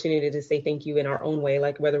an opportunity to say thank you in our own way,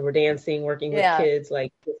 whether we're dancing, working with kids,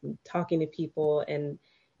 talking to people, and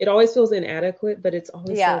it always feels inadequate, but it's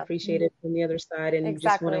always so appreciated from the other side. And you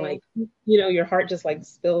just want to your heart just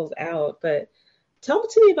spills out. But tell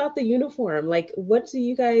to me about the uniform. What do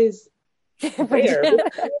you guys wear?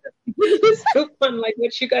 It's so fun,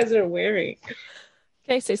 what you guys are wearing.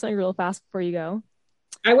 Okay, say something real fast before you go.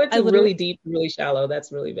 I went to really deep, really shallow.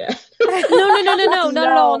 That's really bad. No, not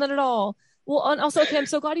at all. Not at all. Well, and also, okay, I'm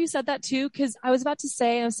so glad you said that too, because I was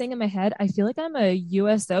saying in my head, I feel like I'm a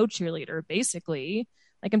USO cheerleader, basically.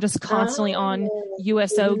 Like I'm just constantly on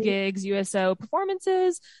USO gigs, USO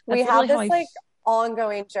performances. We have this like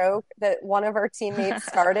ongoing joke that one of our teammates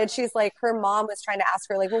started. She's like, her mom was trying to ask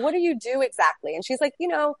her, like, well, what do you do exactly? And she's like, we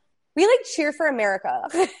like cheer for America.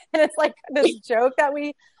 And it's like this joke that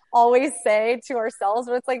we always say to ourselves,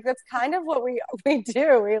 but it's like, that's kind of what we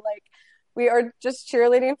do. We are just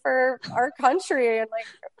cheerleading for our country, and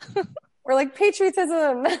like we're like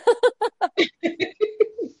patriotism.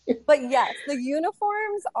 But yes, the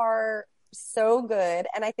uniforms are so good,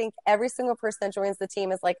 and I think every single person that joins the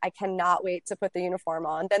team is like, I cannot wait to put the uniform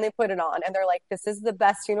on. Then they put it on and they're like, this is the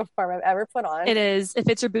best uniform I've ever put on. It is. It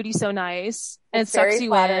fits your booty so nice, and it sucks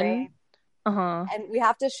you in. And we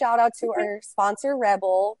have to shout out to our sponsor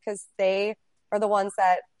Rebel, because they are the ones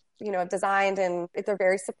that designed, and they're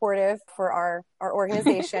very supportive for our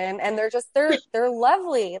organization. And they're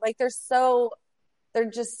lovely. Like they're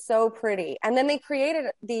just so pretty. And then they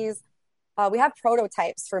created these, we have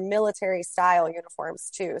prototypes for military style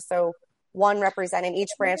uniforms too. So one representing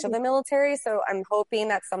each branch of the military. So I'm hoping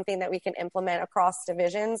that's something that we can implement across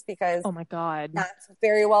divisions, because oh my God, that's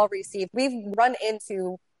very well received. We've run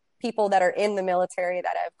into people that are in the military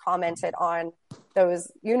that have commented on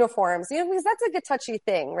those uniforms, because that's like a touchy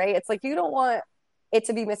thing, right? It's like, you don't want it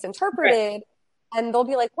to be misinterpreted. Right. And they'll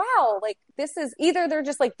be like, wow, like this is either they're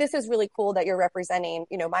just like, this is really cool that you're representing,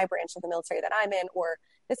 my branch of the military that I'm in, or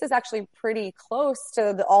this is actually pretty close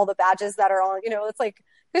to all the badges that are on, it's like,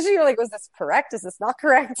 because you're like, was this correct? Is this not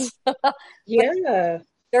correct? Yeah.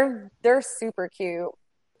 They're super cute.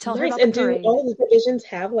 Tell her about and the parade. Do all the divisions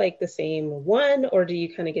have like the same one, or do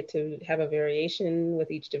you kind of get to have a variation with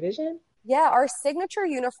each division? Yeah, our signature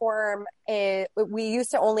uniform we used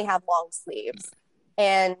to only have long sleeves,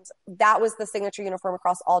 and that was the signature uniform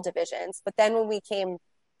across all divisions. But then when we came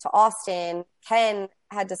to Austin, Ken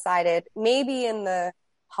had decided maybe in the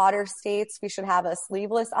hotter states we should have a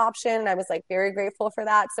sleeveless option. And I was like very grateful for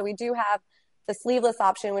that. So we do have the sleeveless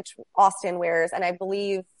option, which Austin wears, and I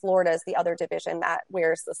believe Florida is the other division that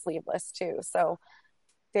wears the sleeveless too. So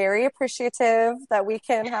very appreciative that we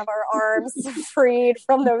can have our arms freed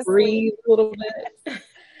from those. Breathe a little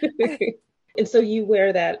bit. And so you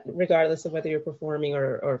wear that regardless of whether you're performing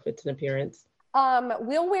or if it's an appearance?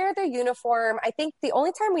 We'll wear the uniform. I think the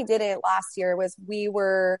only time we did it last year was we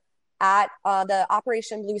were at the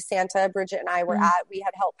Operation Blue Santa. Brigitte and I were we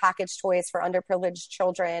had helped package toys for underprivileged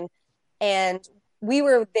children. And we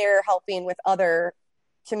were there helping with other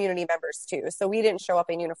community members too. So we didn't show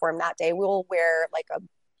up in uniform that day. We'll wear like a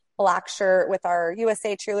black shirt with our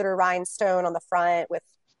USA cheerleader rhinestone on the front with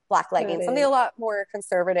black leggings, something a lot more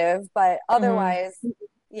conservative. But otherwise,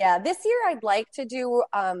 yeah, this year I'd like to do,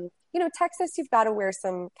 Texas, you've got to wear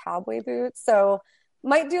some cowboy boots. So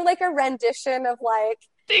might do like a rendition of like,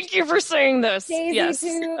 thank you for saying this.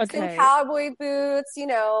 Daisy boots and cowboy boots,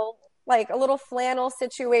 like a little flannel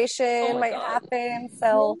situation might happen.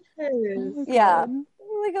 So yeah,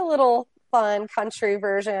 like a little fun country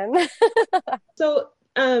version. So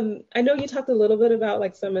I know you talked a little bit about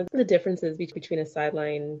like some of the differences between a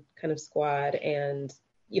sideline kind of squad and,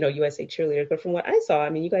 USA cheerleaders. But from what I saw, I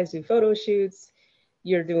mean, you guys do photo shoots,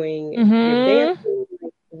 you're doing your dancing.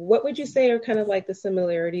 What would you say are kind of like the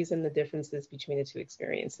similarities and the differences between the two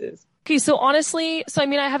experiences? Okay, so honestly,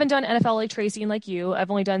 I haven't done NFL like Tracey and like you. I've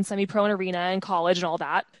only done semi-pro and arena and college and all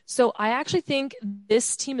that. So I actually think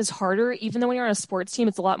this team is harder, even though when you're on a sports team,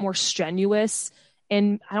 it's a lot more strenuous.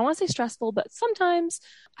 And I don't want to say stressful, but sometimes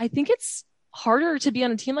I think it's harder to be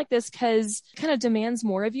on a team like this because it kind of demands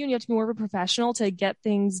more of you, and you have to be more of a professional to get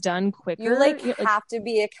things done quicker. You have to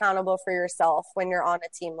be accountable for yourself when you're on a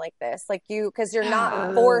team like this, because you're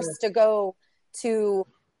not forced to go to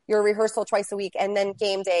your rehearsal twice a week and then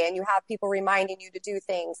game day, and you have people reminding you to do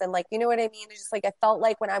things, and you know what I mean? It's just like I felt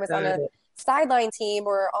like when I was on a sideline team,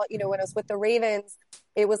 or when I was with the Ravens,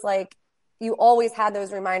 it was like you always had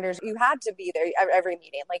those reminders. You had to be there at every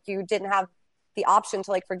meeting. You didn't have the option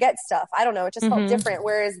to forget stuff. I don't know. It just felt different.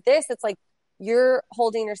 Whereas this, it's like you're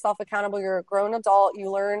holding yourself accountable. You're a grown adult. You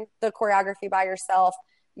learn the choreography by yourself.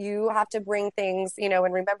 You have to bring things, and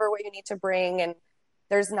remember what you need to bring. And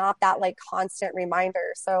there's not that constant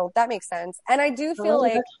reminder. So that makes sense. And I do feel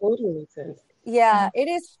that totally makes sense. Yeah, it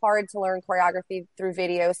is hard to learn choreography through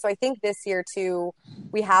video. So I think this year too,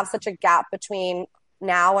 we have such a gap between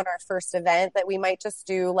now and our first event that we might just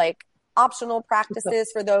do optional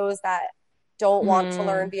practices for those that don't want to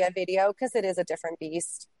learn via video, because it is a different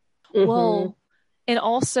beast. Well, And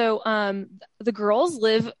also, the girls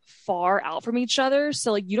live far out from each other.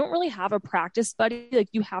 So like, you don't really have a practice buddy. Like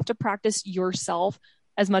you have to practice yourself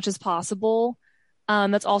as much as possible.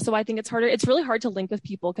 That's also why I think it's harder. It's really hard to link with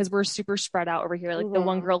people because we're super spread out over here. Like the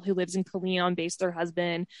one girl who lives in Killeen on base with her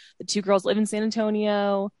husband, the 2 girls live in San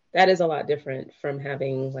Antonio. That is a lot different from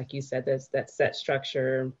having, like you said, that set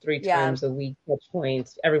structure, 3 times a week touch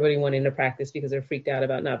points, everybody wanting to practice because they're freaked out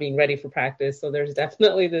about not being ready for practice. So there's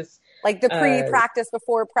definitely this like the pre-practice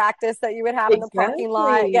before practice that you would have in the parking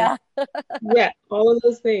lot. Yeah. Yeah. All of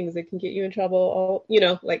those things that can get you in trouble. All,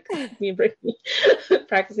 like me and Brigitte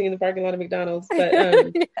practicing in the parking lot of McDonald's. But,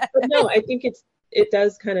 but no, I think it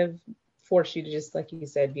does kind of force you to just, like you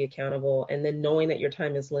said, be accountable. And then knowing that your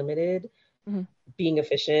time is limited, being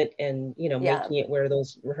efficient and, making it where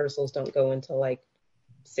those rehearsals don't go until like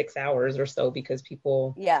 6 hours or so because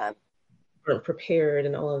people aren't prepared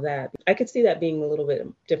and all of that. I could see that being a little bit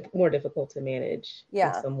more difficult to manage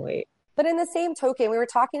in some way. But in the same token, we were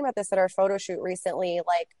talking about this at our photo shoot recently.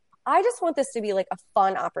 Like, I just want this to be like a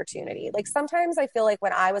fun opportunity. Like sometimes I feel like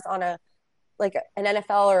when I was on an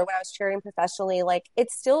NFL or when I was cheering professionally, like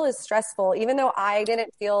it still is stressful, even though I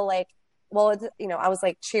didn't feel like, well, it's, I was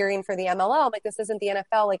like cheering for the MLL. I'm like, this isn't the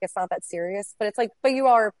NFL. Like, it's not that serious, but it's like, but you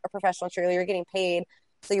are a professional cheerleader, you're getting paid.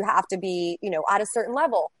 So you have to be, at a certain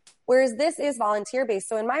level. Whereas this is volunteer based.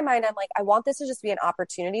 So in my mind, I'm like, I want this to just be an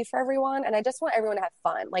opportunity for everyone. And I just want everyone to have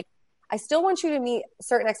fun. Like, I still want you to meet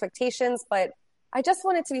certain expectations, but I just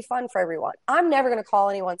want it to be fun for everyone. I'm never going to call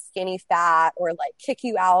anyone skinny, fat, or like kick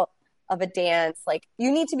you out of a dance. Like,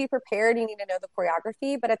 you need to be prepared. You need to know the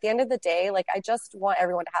choreography. But at the end of the day, like, I just want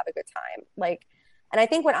everyone to have a good time. Like, and I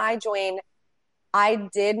think when I joined, I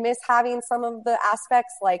did miss having some of the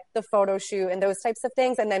aspects, like the photo shoot and those types of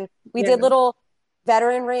things. And then we did little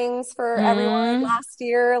veteran rings for everyone last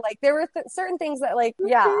year. Like, there were certain things that, like,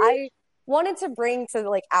 I wanted to bring to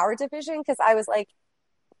like our division, because I was like,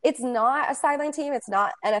 it's not a sideline team. It's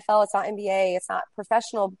not NFL. It's not NBA. It's not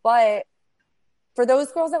professional. But for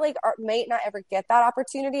those girls that like might not ever get that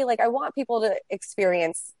opportunity, like, I want people to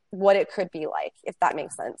experience what it could be like, if that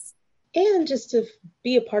makes sense. And just to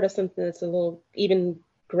be a part of something that's a little even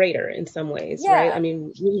greater in some ways, right? I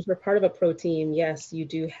mean, when you're part of a pro team, yes, you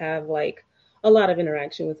do have like a lot of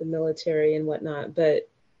interaction with the military and whatnot, but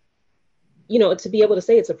to be able to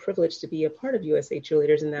say it's a privilege to be a part of USA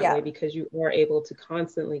Cheerleaders in that way, because you are able to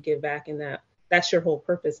constantly give back, and that's your whole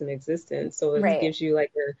purpose in existence. So it gives you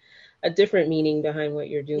like a different meaning behind what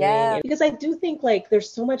you're doing. And because I do think like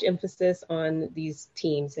there's so much emphasis on these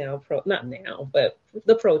teams now, not now, but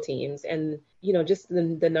the pro teams, and just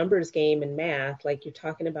the numbers game and math. Like, you're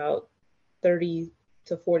talking about 30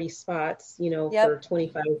 to 40 spots, for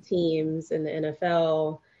 25 teams in the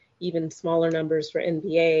NFL, even smaller numbers for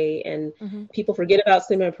NBA, and people forget about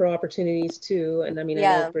semi-pro opportunities too. And I mean, I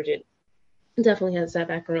know Brigitte definitely has that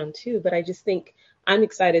background too, but I just think I'm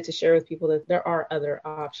excited to share with people that there are other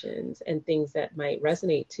options and things that might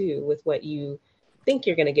resonate too with what you think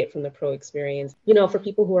you're going to get from the pro experience. For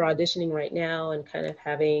people who are auditioning right now and kind of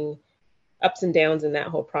having ups and downs in that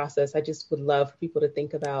whole process, I just would love for people to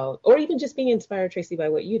think about, or even just being inspired, Tracey, by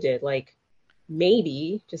what you did. Like,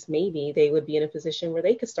 maybe, just maybe, they would be in a position where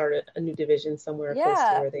they could start a new division somewhere close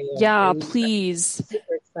to where they are. Yeah, please.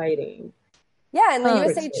 Super exciting. Yeah, and the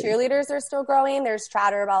USA Cheerleaders are still growing. There's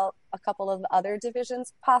chatter about a couple of other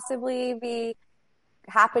divisions possibly be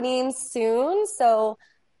happening soon. So,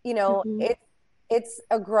 it's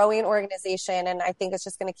a growing organization, and I think it's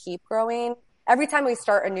just going to keep growing. Every time we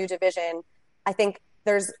start a new division, I think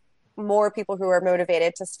there's more people who are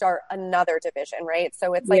motivated to start another division, right?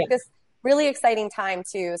 So it's like this really exciting time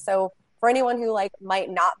too. So for anyone who like might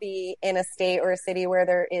not be in a state or a city where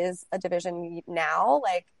there is a division now,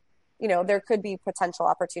 like, there could be potential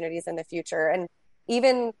opportunities in the future. And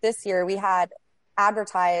even this year we had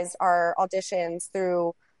advertised our auditions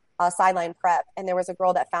through Sideline Prep. And there was a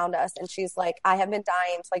girl that found us, and she's like, I have been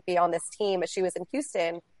dying to like be on this team, but she was in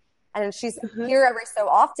Houston, and she's here every so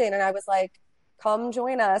often. And I was like, come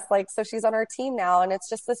join us. Like, so she's on our team now. And it's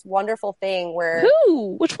just this wonderful thing where.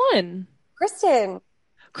 Who? Which one? Kristen?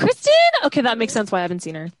 Okay. That makes sense why I haven't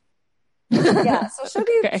seen her. Yeah. So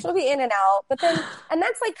she'll be in and out, but then, and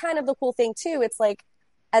that's like kind of the cool thing too. It's like,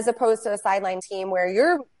 as opposed to a sideline team where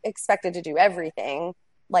you're expected to do everything.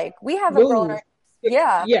 Like, we have a girl in our,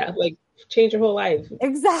 like change your whole life.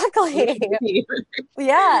 Exactly.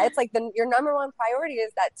 Yeah. It's like your number one priority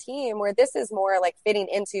is that team, where this is more like fitting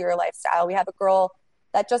into your lifestyle. We have a girl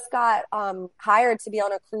that just got hired to be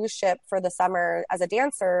on a cruise ship for the summer as a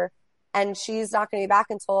dancer, and she's not going to be back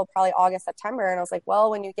until probably August, September. And I was like,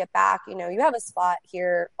 well, when you get back, you have a spot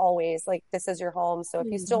here always. Like, this is your home. So if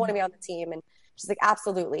you still want to be on the team, and She's like,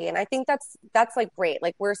 absolutely. And I think that's like great.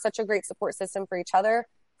 Like we're such a great support system for each other,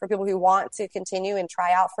 for people who want to continue and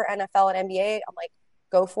try out for NFL and NBA. I'm like,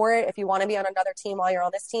 go for it. If you want to be on another team while you're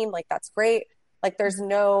on this team, like that's great. Like there's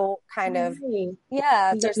no kind of,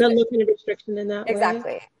 there's no kind of restriction in that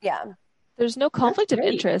exactly. way. Yeah. There's no conflict of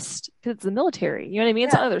interest because it's the military. You know what I mean?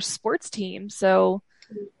 It's not another sports team. So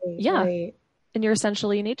and you're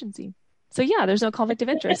essentially an agency. So yeah, there's no conflict of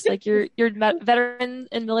interest. Like you're veteran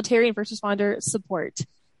and military and first responder support.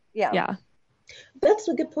 Yeah. That's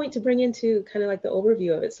a good point to bring into kind of like the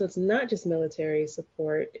overview of it. So it's not just military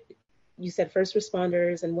support. You said first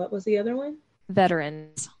responders, and what was the other one?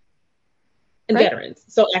 Veterans. And veterans.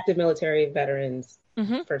 So active military, veterans,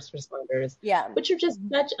 first responders. Yeah. But you're just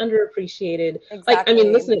such underappreciated. Exactly. Like, I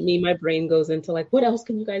mean, listen to me, my brain goes into like, what else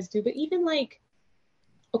can you guys do? But even like,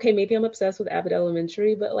 okay, maybe I'm obsessed with Abbott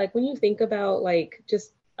Elementary, but like when you think about like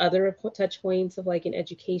just other touch points of like in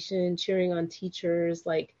education, cheering on teachers,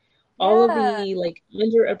 like all of the like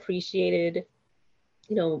underappreciated,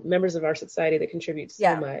 you know, members of our society that contribute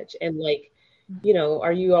so much. And like, you know,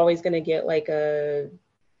 are you always going to get like an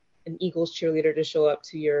Eagles cheerleader to show up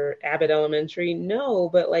to your Abbott Elementary? No,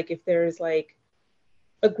 but like if there's like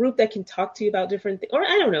a group that can talk to you about different things, or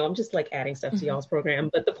I don't know, I'm just like adding stuff to y'all's program.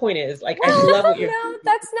 But the point is, like, I love what you're doing.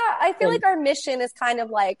 That's not, I feel like our mission is kind of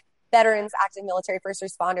like veterans, active military, first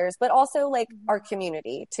responders, but also like our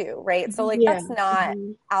community too, right? So like that's not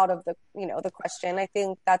out of the, you know, the question. I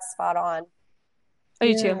think that's spot on. Oh,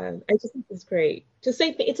 you too. I just think it's great. To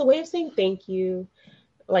say it's a way of saying thank you.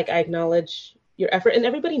 Like I acknowledge your effort, and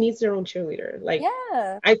everybody needs their own cheerleader. Like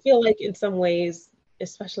I feel like in some ways,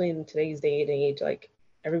 especially in today's day and age, like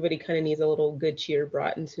everybody kind of needs a little good cheer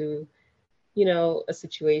brought into, you know, a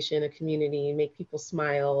situation, a community, make people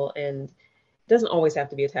smile, and it doesn't always have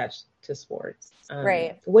to be attached to sports.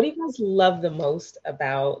 Right. What do you guys love the most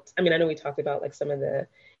about, I mean, I know we talked about like some of the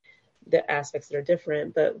aspects that are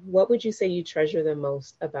different, but what would you say you treasure the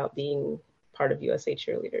most about being part of USA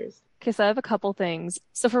Cheerleaders? Okay, so I have a couple things.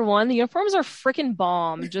 So for one, the uniforms are freaking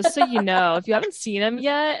bomb, just so you know. If you haven't seen them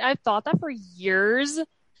yet, I've thought that for years.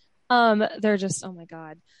 They're just, oh my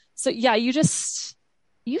God. So yeah,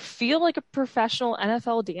 you feel like a professional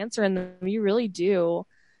NFL dancer in them. You really do.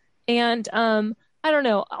 And I don't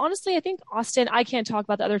know. Honestly, I think Austin, I can't talk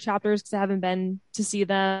about the other chapters because I haven't been to see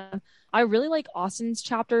them. I really like Austin's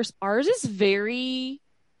chapters. Ours is very,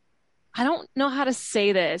 I don't know how to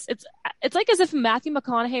say this. It's like as if Matthew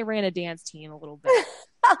McConaughey ran a dance team a little bit.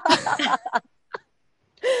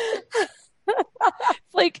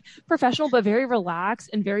 It's like professional, but very relaxed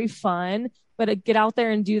and very fun. But get out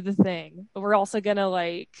there and do the thing. But we're also gonna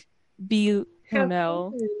like be, I don't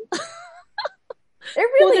know. It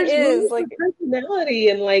really is like personality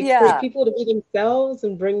and like for people to be themselves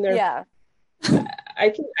and bring their.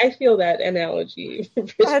 I feel that analogy.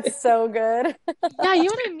 That's so good. Yeah, you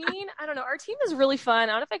know what I mean? I don't know. Our team is really fun.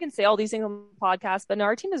 I don't know if I can say all these things on the podcast, but no,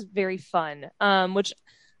 our team is very fun. Which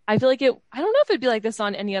I feel like I don't know if it'd be like this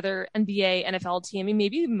on any other NBA, NFL team. I mean,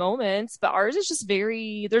 maybe moments, but ours is just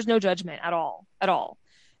there's no judgment at all.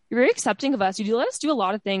 You're very accepting of us. You do let us do a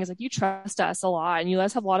lot of things. Like you trust us a lot and you let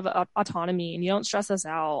us have a lot of autonomy and you don't stress us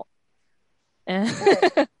out.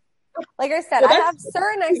 Like I said, I have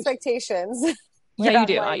certain expectations. Yeah, you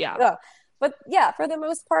do. But yeah, for the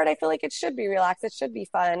most part, I feel like it should be relaxed. It should be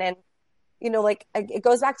fun. And, you know, like it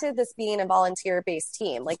goes back to this being a volunteer-based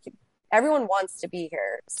team. Like everyone wants to be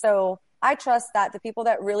here. So I trust that the people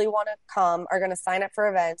that really want to come are going to sign up for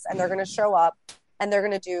events and they're going to show up and they're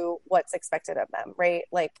going to do what's expected of them. Right.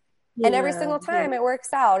 Like, and every single time it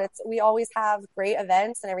works out. We always have great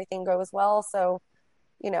events and everything goes well. So,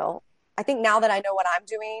 you know, I think now that I know what I'm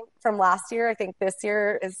doing from last year, I think this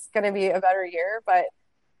year is going to be a better year. But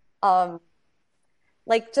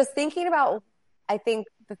like just thinking about, I think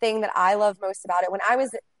the thing that I love most about it, when I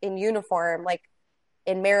was in uniform, like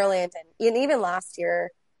in Maryland and even last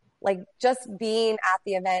year, like just being at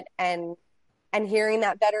the event and hearing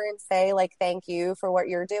that veteran say like, thank you for what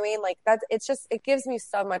you're doing. Like it gives me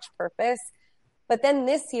so much purpose. But then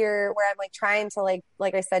this year where I'm like trying to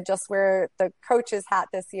like I said, just wear the coach's hat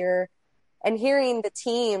this year, and hearing the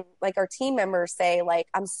team, like our team members say, like,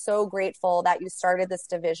 I'm so grateful that you started this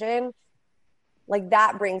division. Like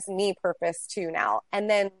that brings me purpose too now. And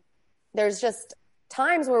then there's just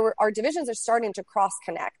times where our divisions are starting to cross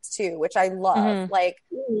connect too, which I love. Like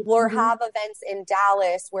we'll have events in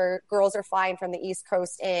Dallas where girls are flying from the East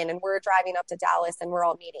Coast in and we're driving up to Dallas and we're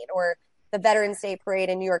all meeting, or the Veterans Day Parade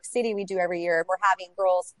in New York City we do every year. We're having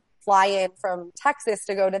girls fly in from Texas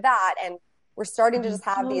to go to that. And we're starting to just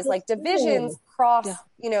have these like divisions cross,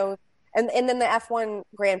 you know, And then the F1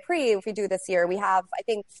 Grand Prix, if we do this year, we have, I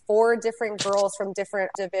think, 4 different girls from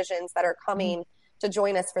different divisions that are coming to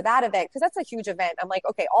join us for that event. Cause that's a huge event. I'm like,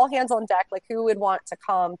 okay, all hands on deck. Like, who would want to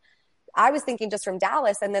come? I was thinking just from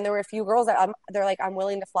Dallas. And then there were a few girls that they're like, I'm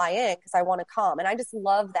willing to fly in because I want to come. And I just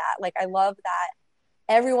love that. Like, I love that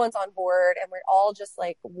everyone's on board and we're all just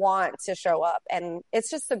like want to show up. And it's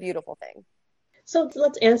just a beautiful thing. So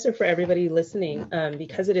let's answer for everybody listening,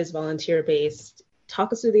 because it is volunteer based.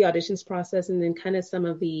 Talk us through the auditions process and then kind of some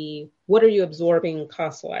of what are you absorbing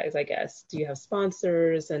cost wise, I guess? Do you have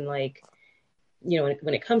sponsors? And like, you know,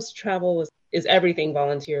 when it comes to travel, is everything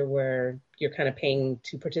volunteer where you're kind of paying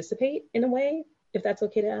to participate in a way, if that's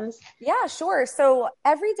okay to ask? Yeah, sure. So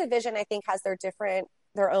every division, I think, has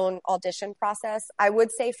their own audition process. I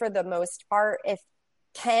would say for the most part, if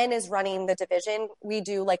Ken is running the division, we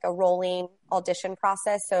do like a rolling audition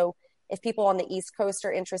process. So if people on the East Coast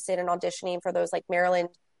are interested in auditioning for those like Maryland,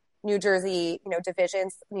 New Jersey,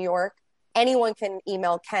 divisions, New York, anyone can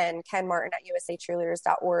email Ken Martin at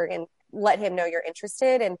usacheerleaders.org and let him know you're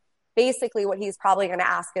interested. And basically what he's probably going to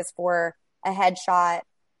ask is for a headshot,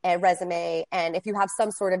 a resume, and if you have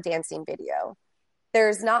some sort of dancing video.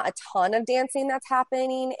 There's not a ton of dancing that's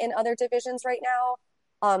happening in other divisions right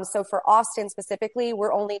now. So for Austin specifically,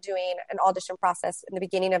 we're only doing an audition process in the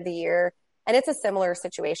beginning of the year. And it's a similar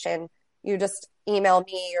situation. You just email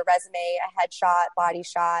me your resume, a headshot, body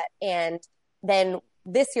shot. And then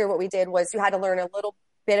this year, what we did was you had to learn a little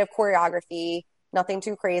bit of choreography, nothing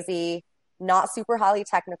too crazy, not super highly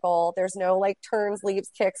technical. There's no like turns,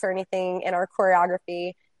 leaps, kicks, or anything in our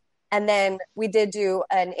choreography. And then we did do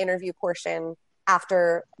an interview portion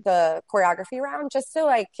after the choreography round, just so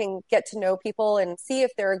I can get to know people and see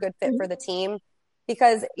if they're a good fit for the team.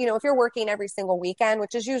 Because, if you're working every single weekend,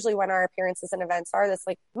 which is usually when our appearances and events are, this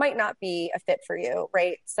like might not be a fit for you,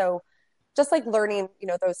 right? So just like learning,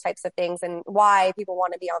 those types of things and why people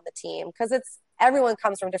want to be on the team, because everyone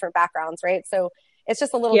comes from different backgrounds, right? So it's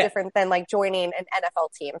just a little different than like joining an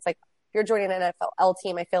NFL team. It's like if you're joining an NFL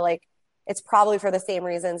team, I feel like it's probably for the same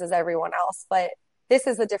reasons as everyone else, but this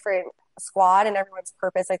is a different squad and everyone's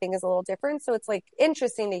purpose, I think, is a little different. So it's like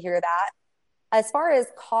interesting to hear that. As far as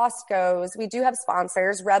cost goes, we do have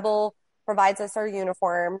sponsors. Rebel provides us our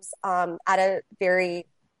uniforms at a very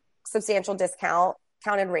substantial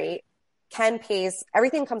counted rate. Ken pays,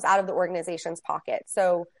 everything comes out of the organization's pocket.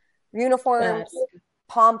 So uniforms,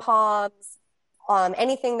 pom-poms,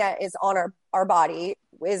 anything that is on our body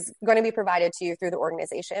is going to be provided to you through the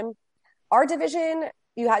organization. Our division,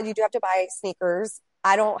 you do have to buy sneakers.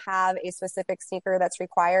 I don't have a specific sneaker that's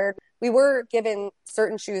required. We were given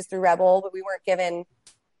certain shoes through Rebel, but we weren't given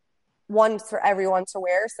one for everyone to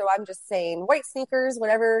wear. So I'm just saying white sneakers,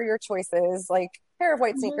 whatever your choice is, like a pair of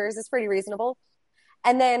white sneakers is pretty reasonable.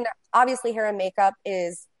 And then obviously hair and makeup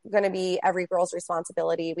is going to be every girl's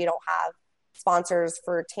responsibility. We don't have sponsors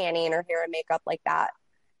for tanning or hair and makeup like that.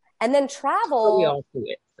 And then travel. We all do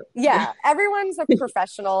it. So. Yeah, everyone's a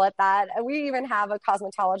professional at that. We even have a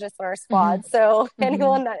cosmetologist in our squad. So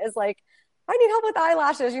anyone that is like, I need help with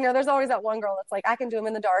eyelashes, there's always that one girl that's like, I can do them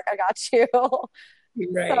in the dark. I got you.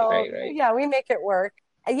 Right. Yeah, we make it work.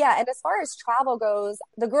 Yeah. And as far as travel goes,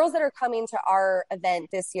 the girls that are coming to our event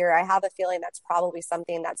this year, I have a feeling that's probably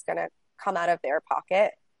something that's going to come out of their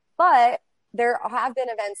pocket. But there have been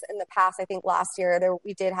events in the past. I think last year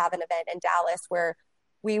we did have an event in Dallas where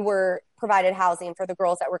we were provided housing for the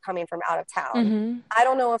girls that were coming from out of town. I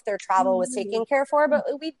don't know if their travel was taken care for, but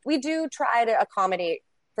we do try to accommodate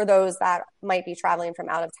for those that might be traveling from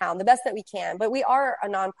out of town the best that we can. But we are a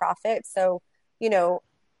nonprofit. So,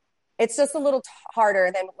 it's just a little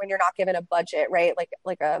harder than when you're not given a budget, right?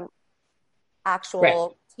 Like a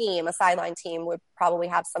actual team, a sideline team would probably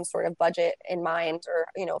have some sort of budget in mind or,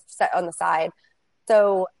 set on the side.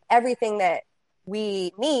 So everything that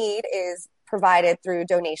we need is provided through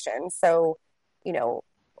donations. So,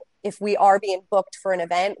 if we are being booked for an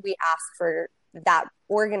event, we ask for that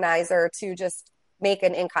organizer to just make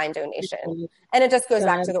an in-kind donation. And it just goes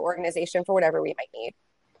back to the organization for whatever we might need.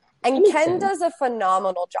 And Ken does a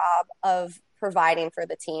phenomenal job of providing for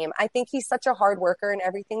the team. I think he's such a hard worker, and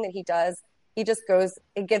everything that he does, it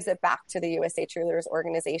gives it back to the USA Cheerleaders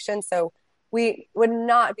organization. So we would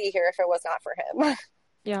not be here if it was not for him.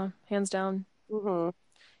 Yeah, hands down.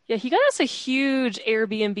 Yeah, he got us a huge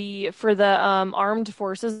Airbnb for the Armed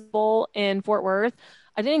Forces Bowl in Fort Worth.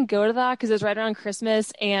 I didn't go to that because it was right around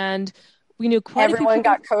Christmas, and we knew everyone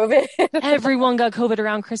got COVID. Everyone got COVID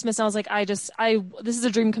around Christmas. And I was like, this is a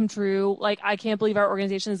dream come true. Like, I can't believe our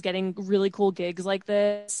organization is getting really cool gigs like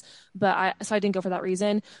this. So I didn't go for that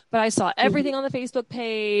reason. But I saw everything on the Facebook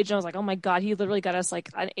page, and I was like, oh my God, he literally got us like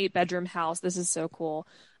an 8-bedroom house. This is so cool.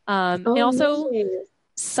 And also,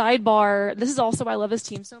 sidebar, this is also why I love this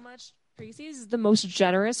team so much. Tracey is the most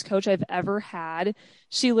generous coach I've ever had.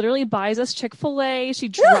 She literally buys us Chick-fil-A. She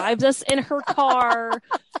drives us in her car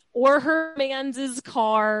or her man's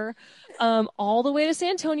car, all the way to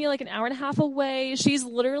San Antonio, like an hour and a half away. She's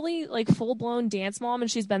literally like full-blown dance mom,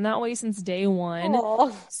 and she's been that way since day one.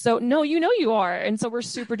 Aww. So no, you are. And so we're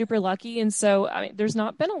super duper lucky. And so, I mean, there's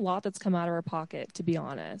not been a lot that's come out of her pocket, to be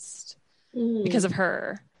honest, because of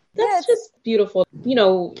her. That's just beautiful. You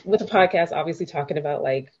know, with the podcast, obviously talking about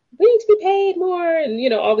like, we need to be paid more and, you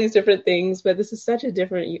know, all these different things. But this is such a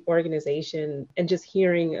different organization, and just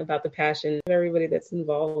hearing about the passion of everybody that's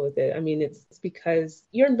involved with it. I mean, it's because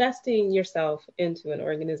you're investing yourself into an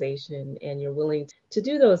organization, and you're willing to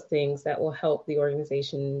do those things that will help the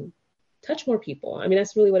organization touch more people. I mean,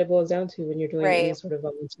 that's really what it boils down to when you're doing any sort of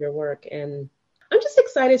volunteer work. And I'm just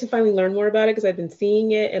excited to finally learn more about it, because I've been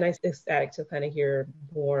seeing it, and I'm ecstatic to kind of hear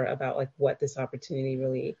more about like what this opportunity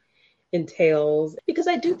really entails, because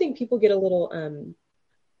I do think people get a little,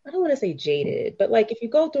 I don't want to say jaded, but like if you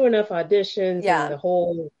go through enough auditions and the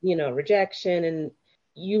whole, you know, rejection, and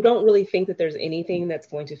you don't really think that there's anything that's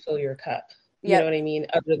going to fill your cup, you know what I mean?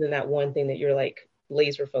 Other than that one thing that you're like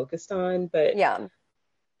laser focused on. But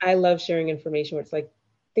I love sharing information where it's like,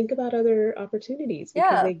 think about other opportunities,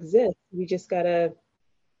 because they exist. We just gotta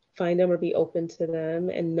find them or be open to them,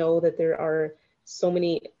 and know that there are so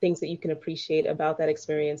many things that you can appreciate about that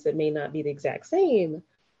experience that may not be the exact same,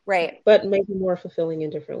 but may be more fulfilling in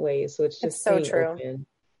different ways. So it's just so true. Open.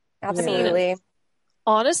 Absolutely. Yeah.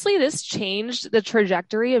 Honestly, this changed the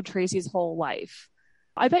trajectory of Tracey's whole life.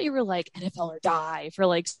 I bet you were like NFL or die for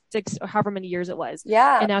like 6 or however many years it was.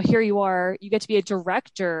 Yeah. And now here you are, you get to be a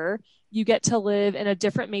director, you get to live in a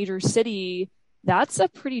different major city. That's a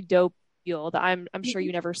pretty dope deal that I'm sure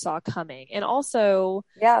you never saw coming. And also,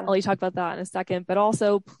 I'll let you talk about that in a second, but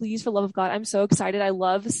also, please, for love of God, I'm so excited. I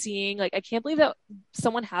love seeing, like, I can't believe that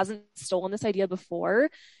someone hasn't stolen this idea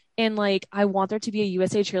before. And like, I want there to be a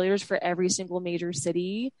USA Cheerleaders for every single major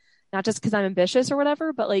city, not just because I'm ambitious or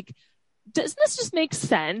whatever, but like, doesn't this just make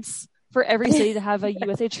sense for every city to have a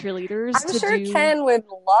USA Cheerleaders? I'm sure Ken would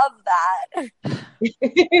love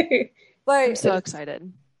that. But I'm so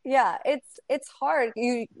excited. Yeah, it's hard.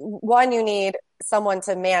 You need someone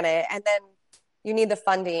to man it, and then you need the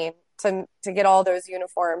funding to get all those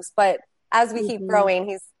uniforms. But as we keep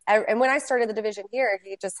growing, and when I started the division here,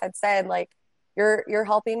 he just had said, like, you're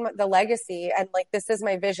helping the legacy, and like, this is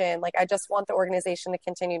my vision. Like, I just want the organization to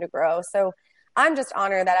continue to grow. So I'm just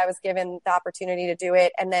honored that I was given the opportunity to do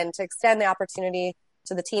it, and then to extend the opportunity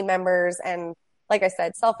to the team members. And like I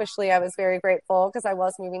said, selfishly, I was very grateful because I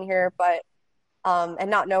was moving here, but and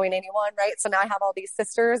not knowing anyone, right? So now I have all these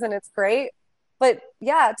sisters, and it's great. But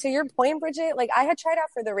yeah, to your point, Brigitte, like, I had tried out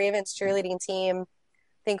for the Ravens cheerleading team,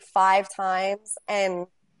 I think 5 times. And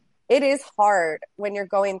it is hard when you're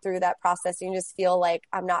going through that process. You just feel like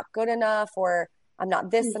I'm not good enough, or I'm not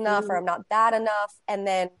this enough, or I'm not that enough. And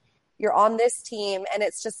then you're on this team, and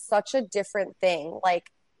it's just such a different thing. Like,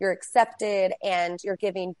 you're accepted and you're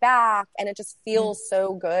giving back, and it just feels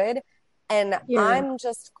so good. And I'm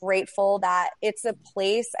just grateful that it's a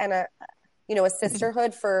place and a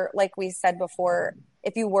sisterhood for, like we said before,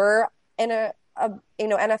 if you were in a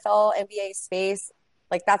NFL, NBA space,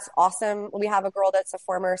 like, that's awesome. We have a girl that's a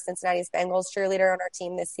former Cincinnati Bengals cheerleader on our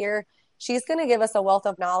team this year. She's going to give us a wealth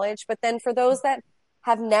of knowledge. But then for those that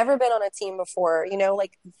have never been on a team before,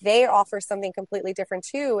 like, they offer something completely different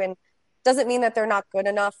too. And doesn't mean that they're not good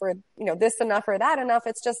enough, or, this enough or that enough.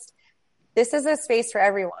 It's just, this is a space for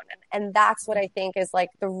everyone. And that's what I think is like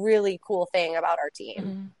the really cool thing about our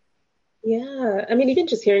team. Yeah. I mean, even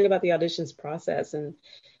just hearing about the auditions process, and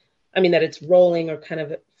I mean, that it's rolling or kind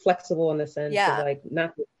of flexible in the sense of like,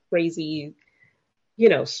 not crazy,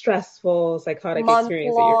 stressful, psychotic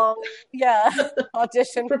experience long,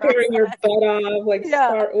 audition preparing your butt off, like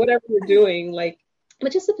start whatever you're doing, like,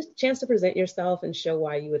 but just a chance to present yourself and show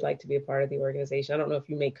why you would like to be a part of the organization. I don't know if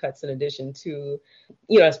you make cuts in addition to,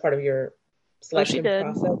 as part of your selection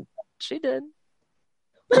process. She did.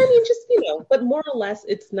 But I mean, just, but more or less,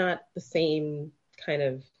 it's not the same kind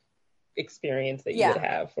of experience that you would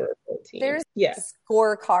have for a team. There's a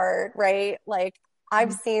scorecard, right? Like,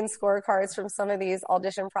 I've seen scorecards from some of these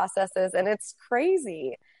audition processes, and it's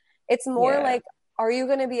crazy. It's more like, are you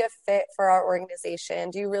going to be a fit for our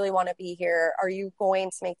organization? Do you really want to be here? Are you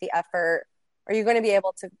going to make the effort? Are you going to be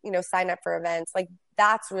able to, sign up for events? Like,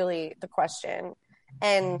 that's really the question.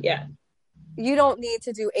 And you don't need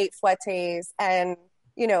to do 8 fouettes and,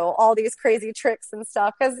 all these crazy tricks and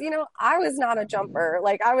stuff. Cause I was not a jumper.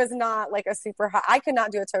 Like, I was not like a super high, I could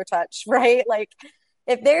not do a toe touch, right? Like,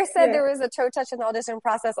 If they said there was a toe touch in the audition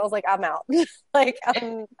process, I was like, I'm out. Like,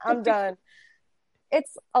 I'm done.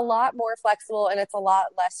 It's a lot more flexible and it's a lot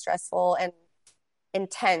less stressful and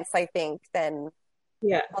intense, I think, than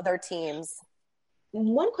other teams.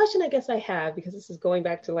 One question I guess I have, because this is going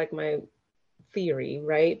back to like my theory,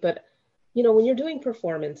 right? But you know, when you're doing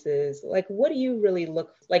performances, like what do you really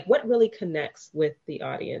look like? What really connects with the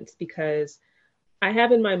audience? Because I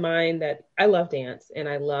have in my mind that I love dance and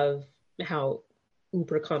I love how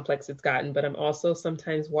uber complex it's gotten, but I'm also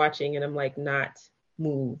sometimes watching and I'm like not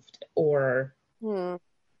moved or I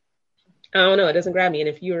don't know, it doesn't grab me. And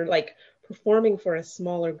if you're like performing for a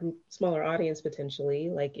smaller group, smaller audience potentially,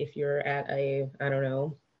 like if you're at a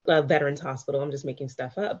veterans hospital, I'm just making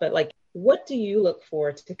stuff up, but like what do you look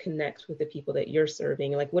for to connect with the people that you're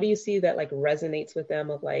serving? Like what do you see that like resonates with them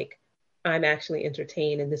of like, I'm actually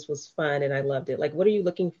entertained and this was fun and I loved it? Like what are you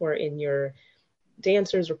looking for in your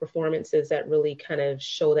dancers or performances that really kind of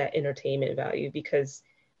show that entertainment value? Because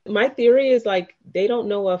my theory is like they don't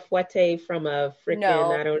know a fouette from a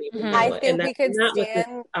freaking I don't even know. I think and that's we could not what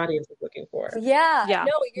the audience is looking for. Yeah,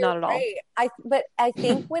 no, you're not at all. right. But I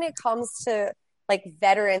think when it comes to like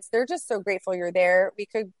veterans, they're just so grateful you're there. We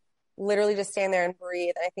could literally just stand there and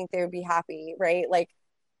breathe. And I think they would be happy, right? Like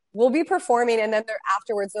we'll be performing and then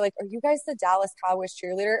afterwards they're like, are you guys the Dallas Cowboys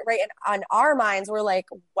cheerleader? Right. And on our minds, we're like,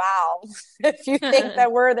 wow, if you think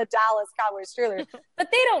that we're the Dallas Cowboys cheerleaders, but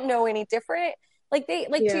they don't know any different. Like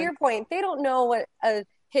to your point, they don't know what a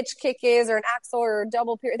hitch kick is or an axel or a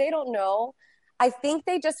double pier. They don't know. I think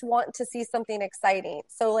they just want to see something exciting.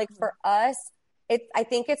 So like for us, I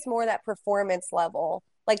think it's more that performance level,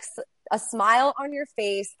 like a smile on your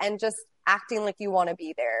face and just acting like you want to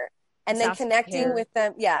be there. And then connecting with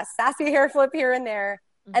them. Yeah. Sassy hair flip here and there.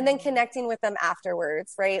 And then connecting with them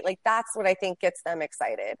afterwards, right? Like that's what I think gets them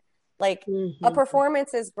excited. Like a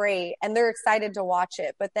performance is great and they're excited to watch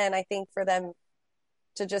it. But then I think for them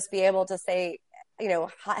to just be able to say, you know,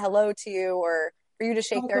 hello to you or for you to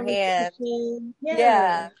shake their hand.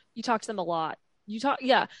 Yeah. You talk to them a lot. I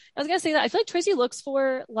was going to say that. I feel like Tracey looks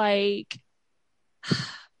for like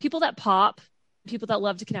people that pop, people that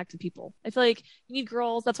love to connect with people. I feel like you need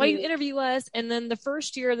girls. That's why you interview us. And then the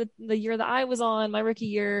first year, the year that I was on, my rookie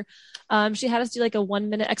year, she had us do like a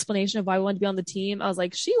 1-minute explanation of why we wanted to be on the team. I was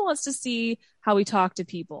like, she wants to see how we talk to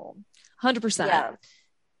people. 100%. Yeah.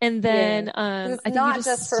 And then it's I think not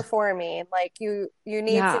just performing. Like you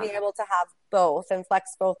need to be able to have both and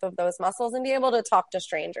flex both of those muscles and be able to talk to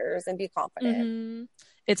strangers and be confident.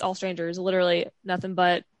 It's all strangers, literally nothing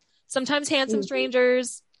but sometimes handsome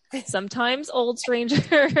strangers, sometimes old strangers.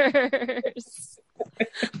 That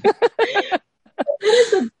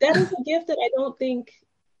is a gift that I don't think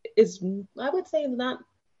is, I would say, not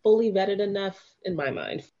fully vetted enough in my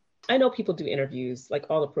mind. I know people do interviews, like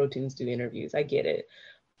all the pro teams do interviews. I get it.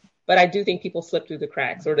 But I do think people slip through the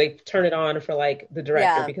cracks or they turn it on for like the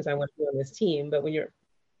director because I want to be on this team. But when you're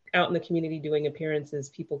out in the community doing appearances,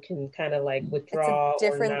 people can kind of like withdraw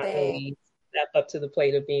or not really step up to the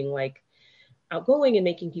plate of being like outgoing and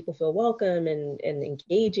making people feel welcome and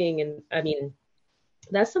engaging. And I mean,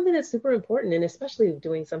 that's something that's super important. And especially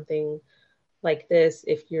doing something like this,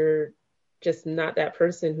 if you're just not that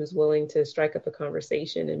person who's willing to strike up a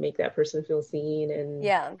conversation and make that person feel seen and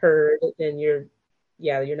heard, then you're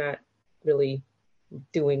not really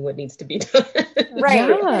doing what needs to be done.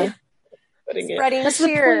 Right. Spreading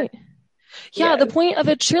cheer. The point of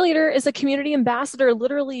a cheerleader is a community ambassador,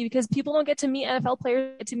 literally, because people don't get to meet NFL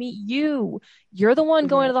players, get to meet you. You're the one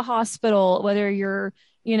going to the hospital, whether you're,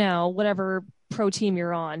 whatever pro team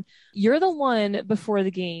you're on. You're the one before the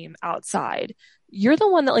game outside. You're the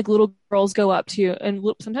one that like little girls go up to, and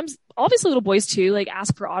sometimes obviously little boys too, like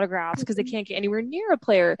ask for autographs because they can't get anywhere near a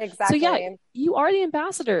player. Exactly. So you are the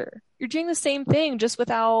ambassador. You're doing the same thing just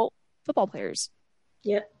without football players.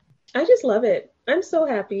 Yep. I just love it. I'm so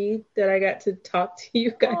happy that I got to talk to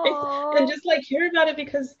you guys and just like hear about it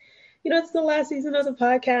because, it's the last season of the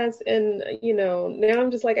podcast. And, now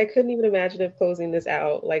I'm just like, I couldn't even imagine of closing this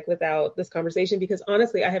out like without this conversation, because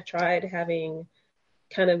honestly, I have tried having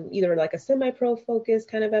kind of either like a semi-pro focused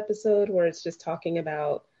kind of episode where it's just talking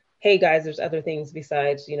about, hey guys, there's other things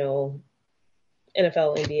besides, NFL,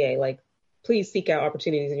 NBA, like please seek out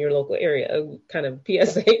opportunities in your local area, kind of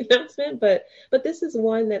PSA announcement. But this is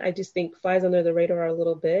one that I just think flies under the radar a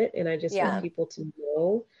little bit. And I just want people to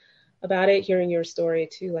know about it, hearing your story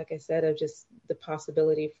too, like I said, of just the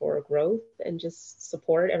possibility for growth and just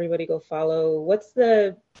support. Everybody go follow.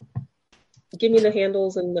 Give me the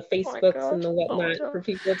handles and the Facebooks and the whatnot for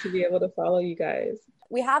people to be able to follow you guys.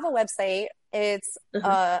 We have a website. It's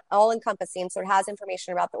all encompassing. So it has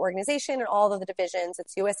information about the organization and all of the divisions.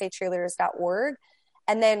 It's usacheerleaders.org.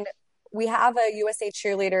 And then we have a USA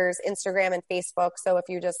Cheerleaders Instagram and Facebook. So if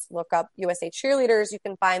you just look up USA Cheerleaders, you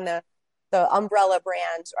can find the umbrella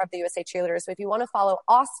brand of the USA Cheerleaders. So if you want to follow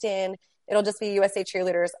Austin, it'll just be USA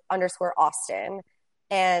Cheerleaders _Austin.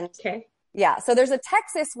 And yeah, so there's a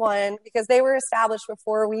Texas one because they were established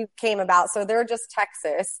before we came about. So they're just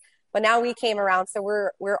Texas, but now we came around. So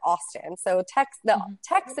we're Austin. So the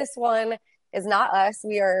Texas one is not us.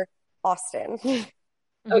 We are Austin.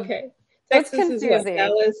 Okay. That's Texas confusing. Is what,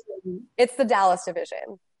 Dallas? It's the Dallas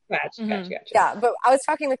division. Gotcha. Yeah, but I was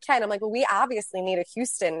talking with Ken. I'm like, well, we obviously need a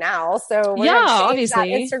Houston now. So we're obviously.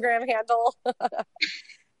 that Instagram handle.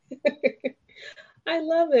 I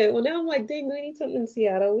love it. Well, now I'm like, dang, we need something in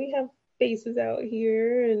Seattle. We have faces out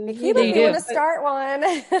here. And you want to start one.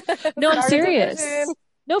 No, I'm serious.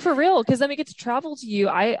 No, for real. Because then we get to travel to you.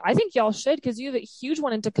 I think y'all should, because you have a huge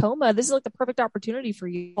one in Tacoma. This is like the perfect opportunity for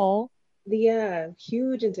you all. Yeah,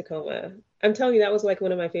 huge in Tacoma. I'm telling you, that was like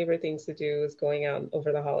one of my favorite things to do, is going out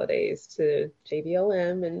over the holidays to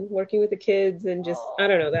JBLM and working with the kids, and just, I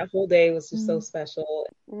don't know, that whole day was just so special.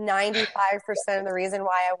 95% of the reason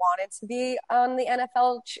why I wanted to be on the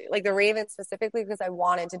NFL, like the Ravens specifically, because I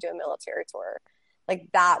wanted to do a military tour. Like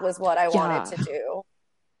that was what I wanted to do.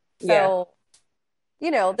 So,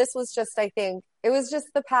 this was just, I think, it was just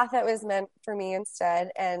the path that was meant for me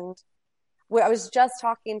instead. And I was just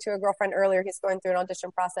talking to a girlfriend earlier who's going through an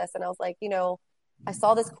audition process. And I was like, I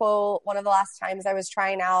saw this quote one of the last times I was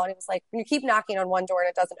trying out. And it was like, when you keep knocking on one door and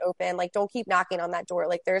it doesn't open, like, don't keep knocking on that door.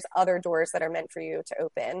 Like, there's other doors that are meant for you to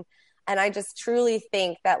open. And I just truly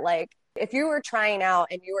think that, like, if you were trying out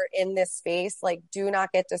and you were in this space, like, do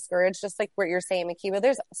not get discouraged. Just like what you're saying, Makiba,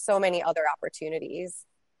 there's so many other opportunities.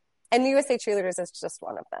 And the USA Cheerleaders is just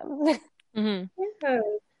one of them. Yeah.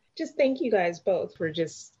 Just thank you guys both for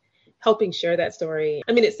just helping share that story.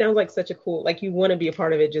 I mean, it sounds like such a cool, like you want to be a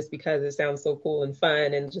part of it just because it sounds so cool and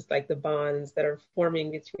fun, and just like the bonds that are forming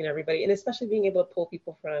between everybody, and especially being able to pull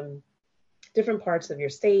people from different parts of your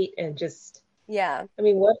state, and just, I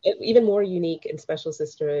mean, what even more unique and special,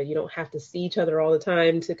 sister, you don't have to see each other all the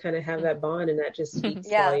time to kind of have that bond, and that just speaks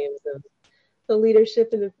volumes of the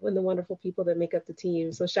leadership and the wonderful people that make up the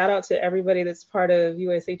team. So shout out to everybody that's part of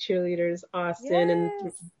USA Cheerleaders Austin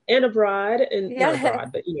and abroad, and not abroad,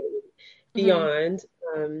 but beyond.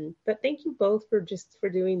 But thank you both for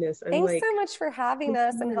doing this. Thanks so much for having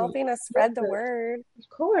us and helping us spread the word. Of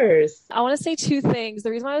course. I want to say two things.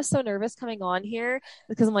 The reason why I was so nervous coming on here is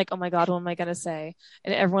because I'm like, oh my God, what am I going to say?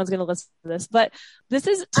 And everyone's going to listen to this. But this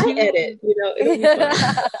is I edit, it'll be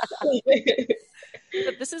fun.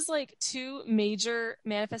 But this is like two major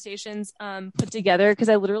manifestations put together, because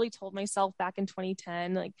I literally told myself back in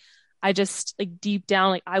 2010, like, I just, like, deep down,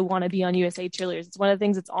 like, I want to be on USA Cheerleaders. It's one of the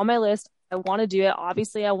things that's on my list. I want to do it.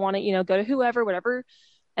 Obviously, I want to, go to whoever, whatever,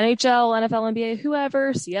 NHL, NFL, NBA,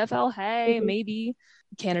 whoever, CFL, hey, maybe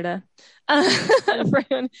Canada, for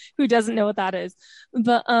anyone who doesn't know what that is.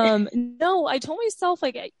 But no, I told myself,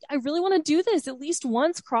 like, I really want to do this at least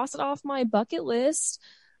once, cross it off my bucket list.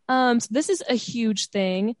 So this is a huge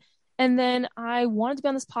thing. And then I wanted to be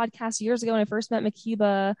on this podcast years ago when I first met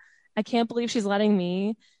Makiba. I can't believe she's letting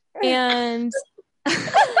me. And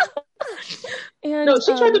no,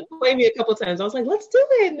 she tried to play me a couple times. I was like, let's do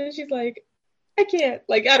it. And then she's like, I can't.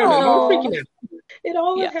 Like, I don't know. You were freaking out. It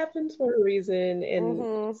all happens for a reason.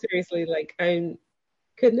 And seriously, like, I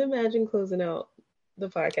couldn't imagine closing out the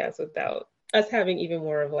podcast without us having even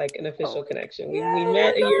more of like an official connection. We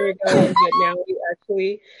met a year ago, but now we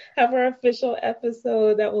actually have our official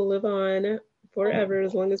episode that will live on forever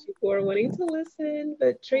as long as people are wanting to listen.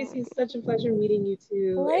 But Tracey, it's such a pleasure meeting you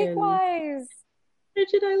too. Likewise. And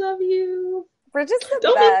Brigitte, I love you. Bridget's the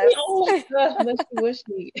Don't best. Make me unless you wish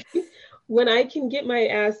me. When I can get my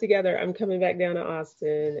ass together, I'm coming back down to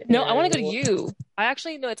Austin. No, I want to go to you. I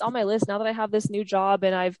actually know it's on my list now that I have this new job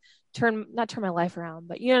and I've not turned my life around,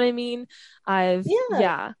 but you know what I mean? Well,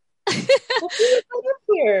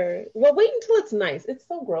 here. Well, wait until it's nice. It's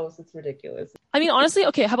so gross. It's ridiculous. I mean, honestly,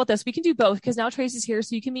 okay, how about this? We can do both, because now Tracey's here,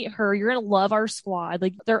 so you can meet her. You're going to love our squad.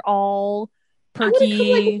 Like, they're all perky.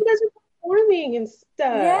 You guys are performing and stuff.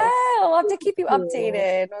 Yeah, we'll have to keep you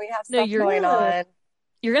updated when we have stuff going on.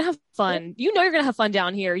 You're going to have fun. You're going to have fun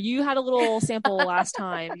down here. You had a little sample last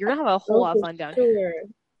time. You're going to have a whole lot of fun down here.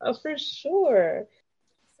 Oh, for sure.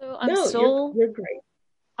 So you're great.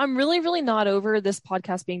 I'm really, really not over this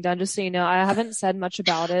podcast being done, just so you know. I haven't said much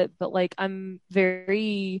about it, but like, I'm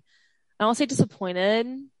very, I don't want to say disappointed,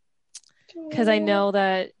 because I know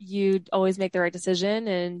that you always make the right decision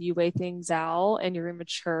and you weigh things out and you're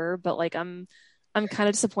immature, but like, I'm kind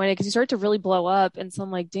of disappointed because you started to really blow up. And so I'm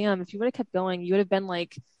like, damn, if you would have kept going, you would have been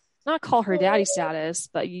like, not call her daddy status,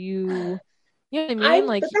 but you You know what I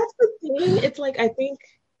mean? But that's the thing. It's like, I think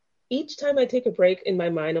each time I take a break in my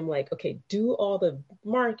mind, I'm like, okay, do all the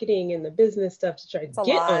marketing and the business stuff to try to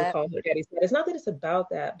get on Call Her Daddy's. It's not that it's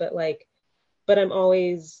about that, but I'm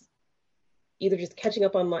always either just catching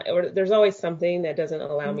up on or there's always something that doesn't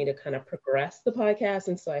allow me to kind of progress the podcast.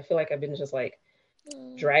 And so I feel like I've been just like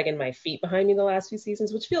dragging my feet behind me the last few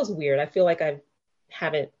seasons, which feels weird. I feel like I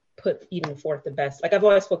haven't put even forth the best, like I've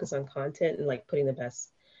always focused on content and like putting the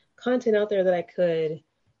best content out there that I could,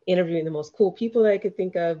 interviewing the most cool people that I could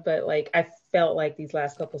think of. But like, I felt like these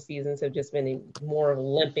last couple seasons have just been more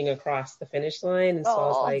limping across the finish line. And so I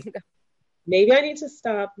was like, maybe I need to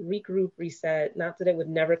stop, regroup, reset. Not that it would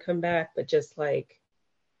never come back, but just like,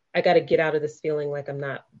 I got to get out of this feeling like I'm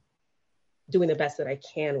not doing the best that I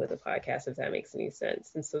can with a podcast, if that makes any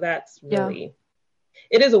sense. And so that's really,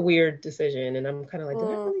 it is a weird decision. And I'm kind of like, did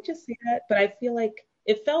I really just say that? But I feel like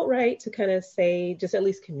it felt right to kind of say, just at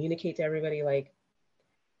least communicate to everybody like,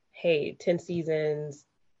 hey, 10 seasons,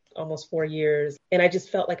 almost 4 years. And I just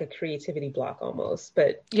felt like a creativity block almost,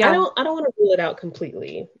 but I don't want to rule it out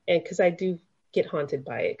completely. And cause I do get haunted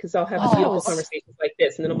by it, cause I'll have beautiful conversations like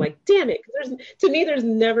this. And then I'm like, damn it. Cause there's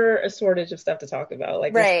never a shortage of stuff to talk about.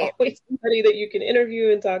 Like there's always somebody that you can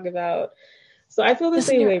interview and talk about. So I feel the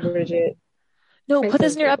same way, Brigitte. No, put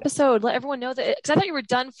this in your episode. Let everyone know that, because I thought you were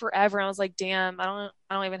done forever. I was like, damn, I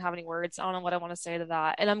don't even have any words. I don't know what I want to say to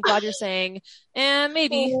that. And I'm glad you're saying,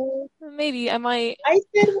 maybe I might. I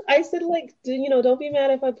said like, don't be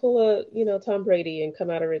mad if I pull a, Tom Brady and come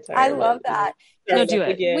out of retirement. I love that. No, do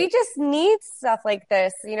it. We just need stuff like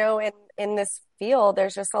this, in this field.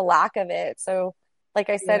 There's just a lack of it. So like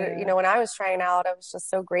I said, when I was trying out, I was just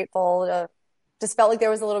so grateful to. Just felt like there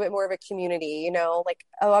was a little bit more of a community, like,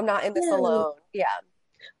 oh, I'm not in this alone. Yeah.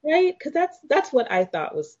 Right. Cause that's what I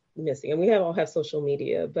thought was missing. And we all have social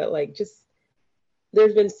media, but like, just,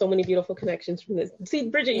 there's been so many beautiful connections from this. See,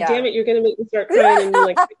 Brigitte, damn it, you're going to make me start crying. And you're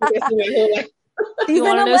like, do you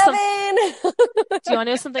want to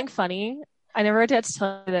know something funny? I never had to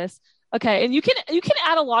tell you this. Okay. And you can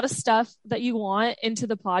add a lot of stuff that you want into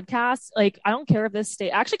the podcast. Like, I don't care if I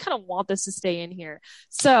actually kind of want this to stay in here.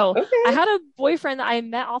 So I had a boyfriend that I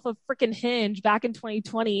met off of freaking Hinge back in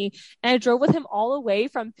 2020, and I drove with him all the way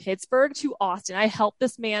from Pittsburgh to Austin. I helped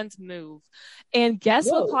this man's move. And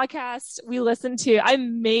guess what podcast we listened to? I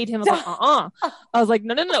made him, I was like,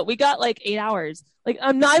 no. We got like 8 hours. Like,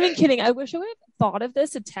 I'm not even kidding. I wish I would have thought of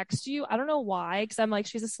this to text you. I don't know why, because I'm like,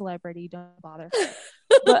 she's a celebrity. Don't bother.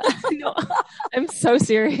 But no, I'm so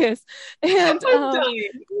serious. And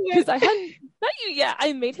because I hadn't met you yet,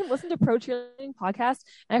 I made him listen to Pro Cheerleading podcast,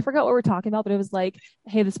 and I forgot what we're talking about, but it was like,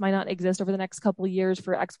 hey, this might not exist over the next couple of years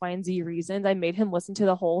for X, Y, and Z reasons. I made him listen to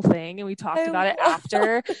the whole thing, and we talked about it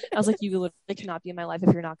after. I was like, you literally cannot be in my life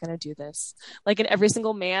if you're not going to do this. Like, in every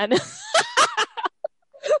single man.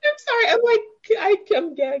 I'm sorry. I'm like,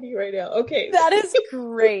 I'm gagging right now. Okay. That is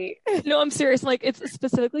great. No, I'm serious. Like, it's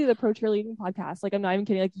specifically the Pro Cheerleading podcast. Like, I'm not even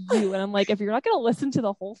kidding. Like, you. And I'm like, if you're not going to listen to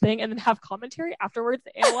the whole thing and then have commentary afterwards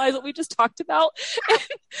to analyze what we just talked about and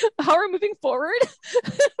how we're moving forward.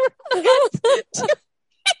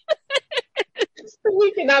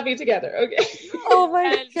 We cannot be together. Okay. Oh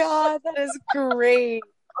my God. That is great.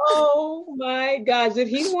 Oh my gosh. Did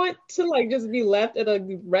he want to like just be left at a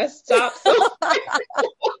rest stop?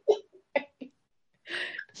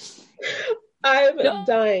 I'm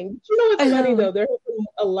dying. You know what's funny though? There are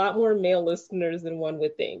a lot more male listeners than one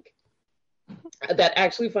would think that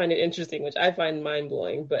actually find it interesting, which I find mind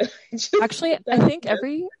blowing. But actually, I think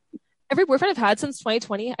every boyfriend I've had since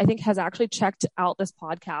 2020, I think has actually checked out this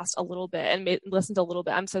podcast a little bit and listened a little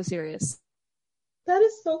bit. I'm so serious. That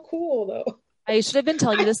is so cool though. I should have been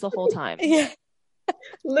telling you this the whole time. Yeah.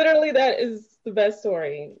 Literally, that is the best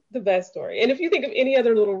story. The best story. And if you think of any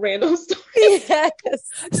other little random story. Yes.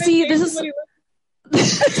 See, this is what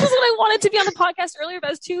I wanted to be on the podcast earlier, but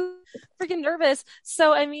I was too freaking nervous.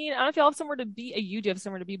 So, I mean, I don't know if y'all have somewhere to be. You do have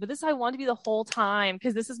somewhere to be, but this is how I want to be the whole time,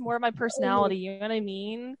 because this is more of my personality. You know what I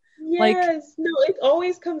mean? Yes. No, it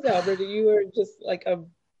always comes out, Brigitte. You are just like a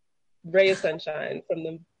ray of sunshine from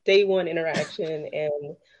the day one interaction,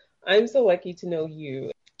 and I'm so lucky to know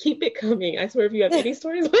you. Keep it coming. I swear, if you have any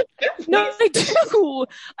stories like that. No, I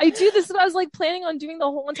do. This is what I was like planning on doing the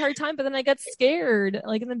whole entire time, but then I got scared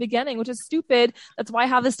like in the beginning, which is stupid. That's why I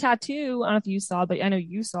have this tattoo. I don't know if you saw, but I know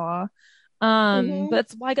you saw. But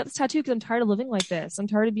that's why I got this tattoo, because I'm tired of living like this. I'm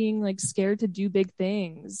tired of being like scared to do big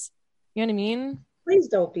things. You know what I mean? Please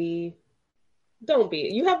don't be. Don't be.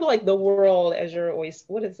 You have like the world as your oyster.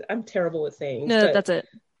 What is it? I'm terrible at saying. No, that's it.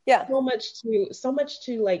 Yeah. So much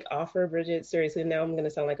to like offer, Brigitte. Seriously, now I'm gonna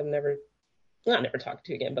sound like I'm not never talking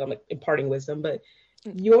to you again, but I'm like imparting wisdom. But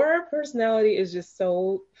Your personality is just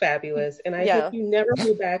so fabulous. And I hope you never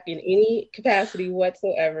hold back in any capacity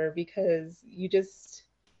whatsoever, because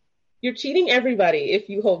you're cheating everybody if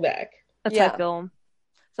you hold back. That's how I feel.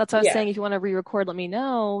 That's what I was saying. If you want to re-record, let me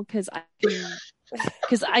know, because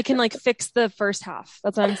I can like fix the first half.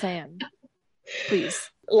 That's what I'm saying. Please.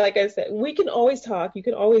 Like I said, we can always talk. You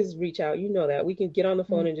can always reach out. You know that. We can get on the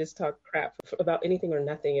phone and just talk crap about anything or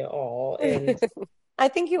nothing at all. And I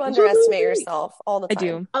think you underestimate yourself all the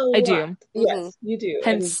time. I do. Yes, you do.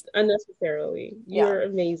 Hence, and unnecessarily. You're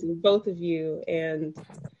amazing, both of you. And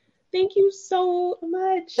thank you so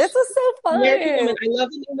much. This was so fun. American Woman. I love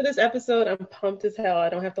the name of this episode. I'm pumped as hell. I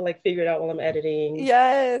don't have to like figure it out while I'm editing.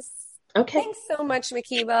 Yes. Okay. Thanks so much,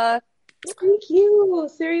 Makiba. Thank you.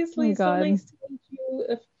 Seriously, so nice to meet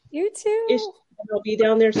you. You too. I'll be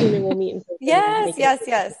down there soon and we'll meet in person.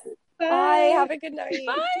 Yes. Bye. Have a good night.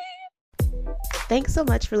 Bye. Thanks so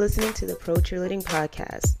much for listening to the Pro Cheerleading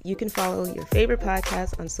Podcast. You can follow your favorite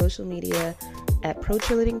podcast on social media at Pro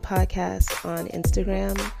Cheerleading Podcast on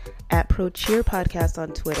Instagram, at Pro Cheer Podcast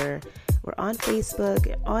on Twitter. We're on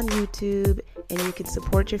Facebook, on YouTube, and you can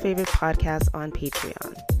support your favorite podcast on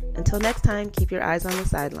Patreon. Until next time, keep your eyes on the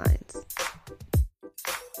sidelines.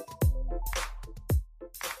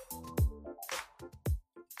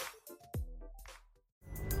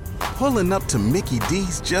 Pulling up to Mickey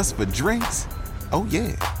D's just for drinks? Oh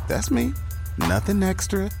yeah, that's me. Nothing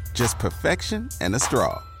extra, just perfection and a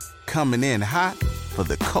straw. Coming in hot for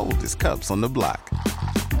the coldest cups on the block.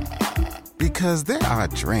 Because there are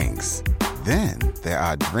drinks. Then there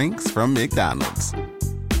are drinks from McDonald's.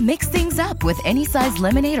 Mix things up with any size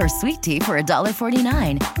lemonade or sweet tea for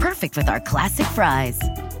 $1.49. Perfect with our classic fries.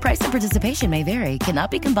 Price and participation may vary. Cannot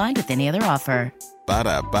be combined with any other offer.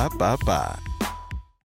 Ba-da-ba-ba-ba.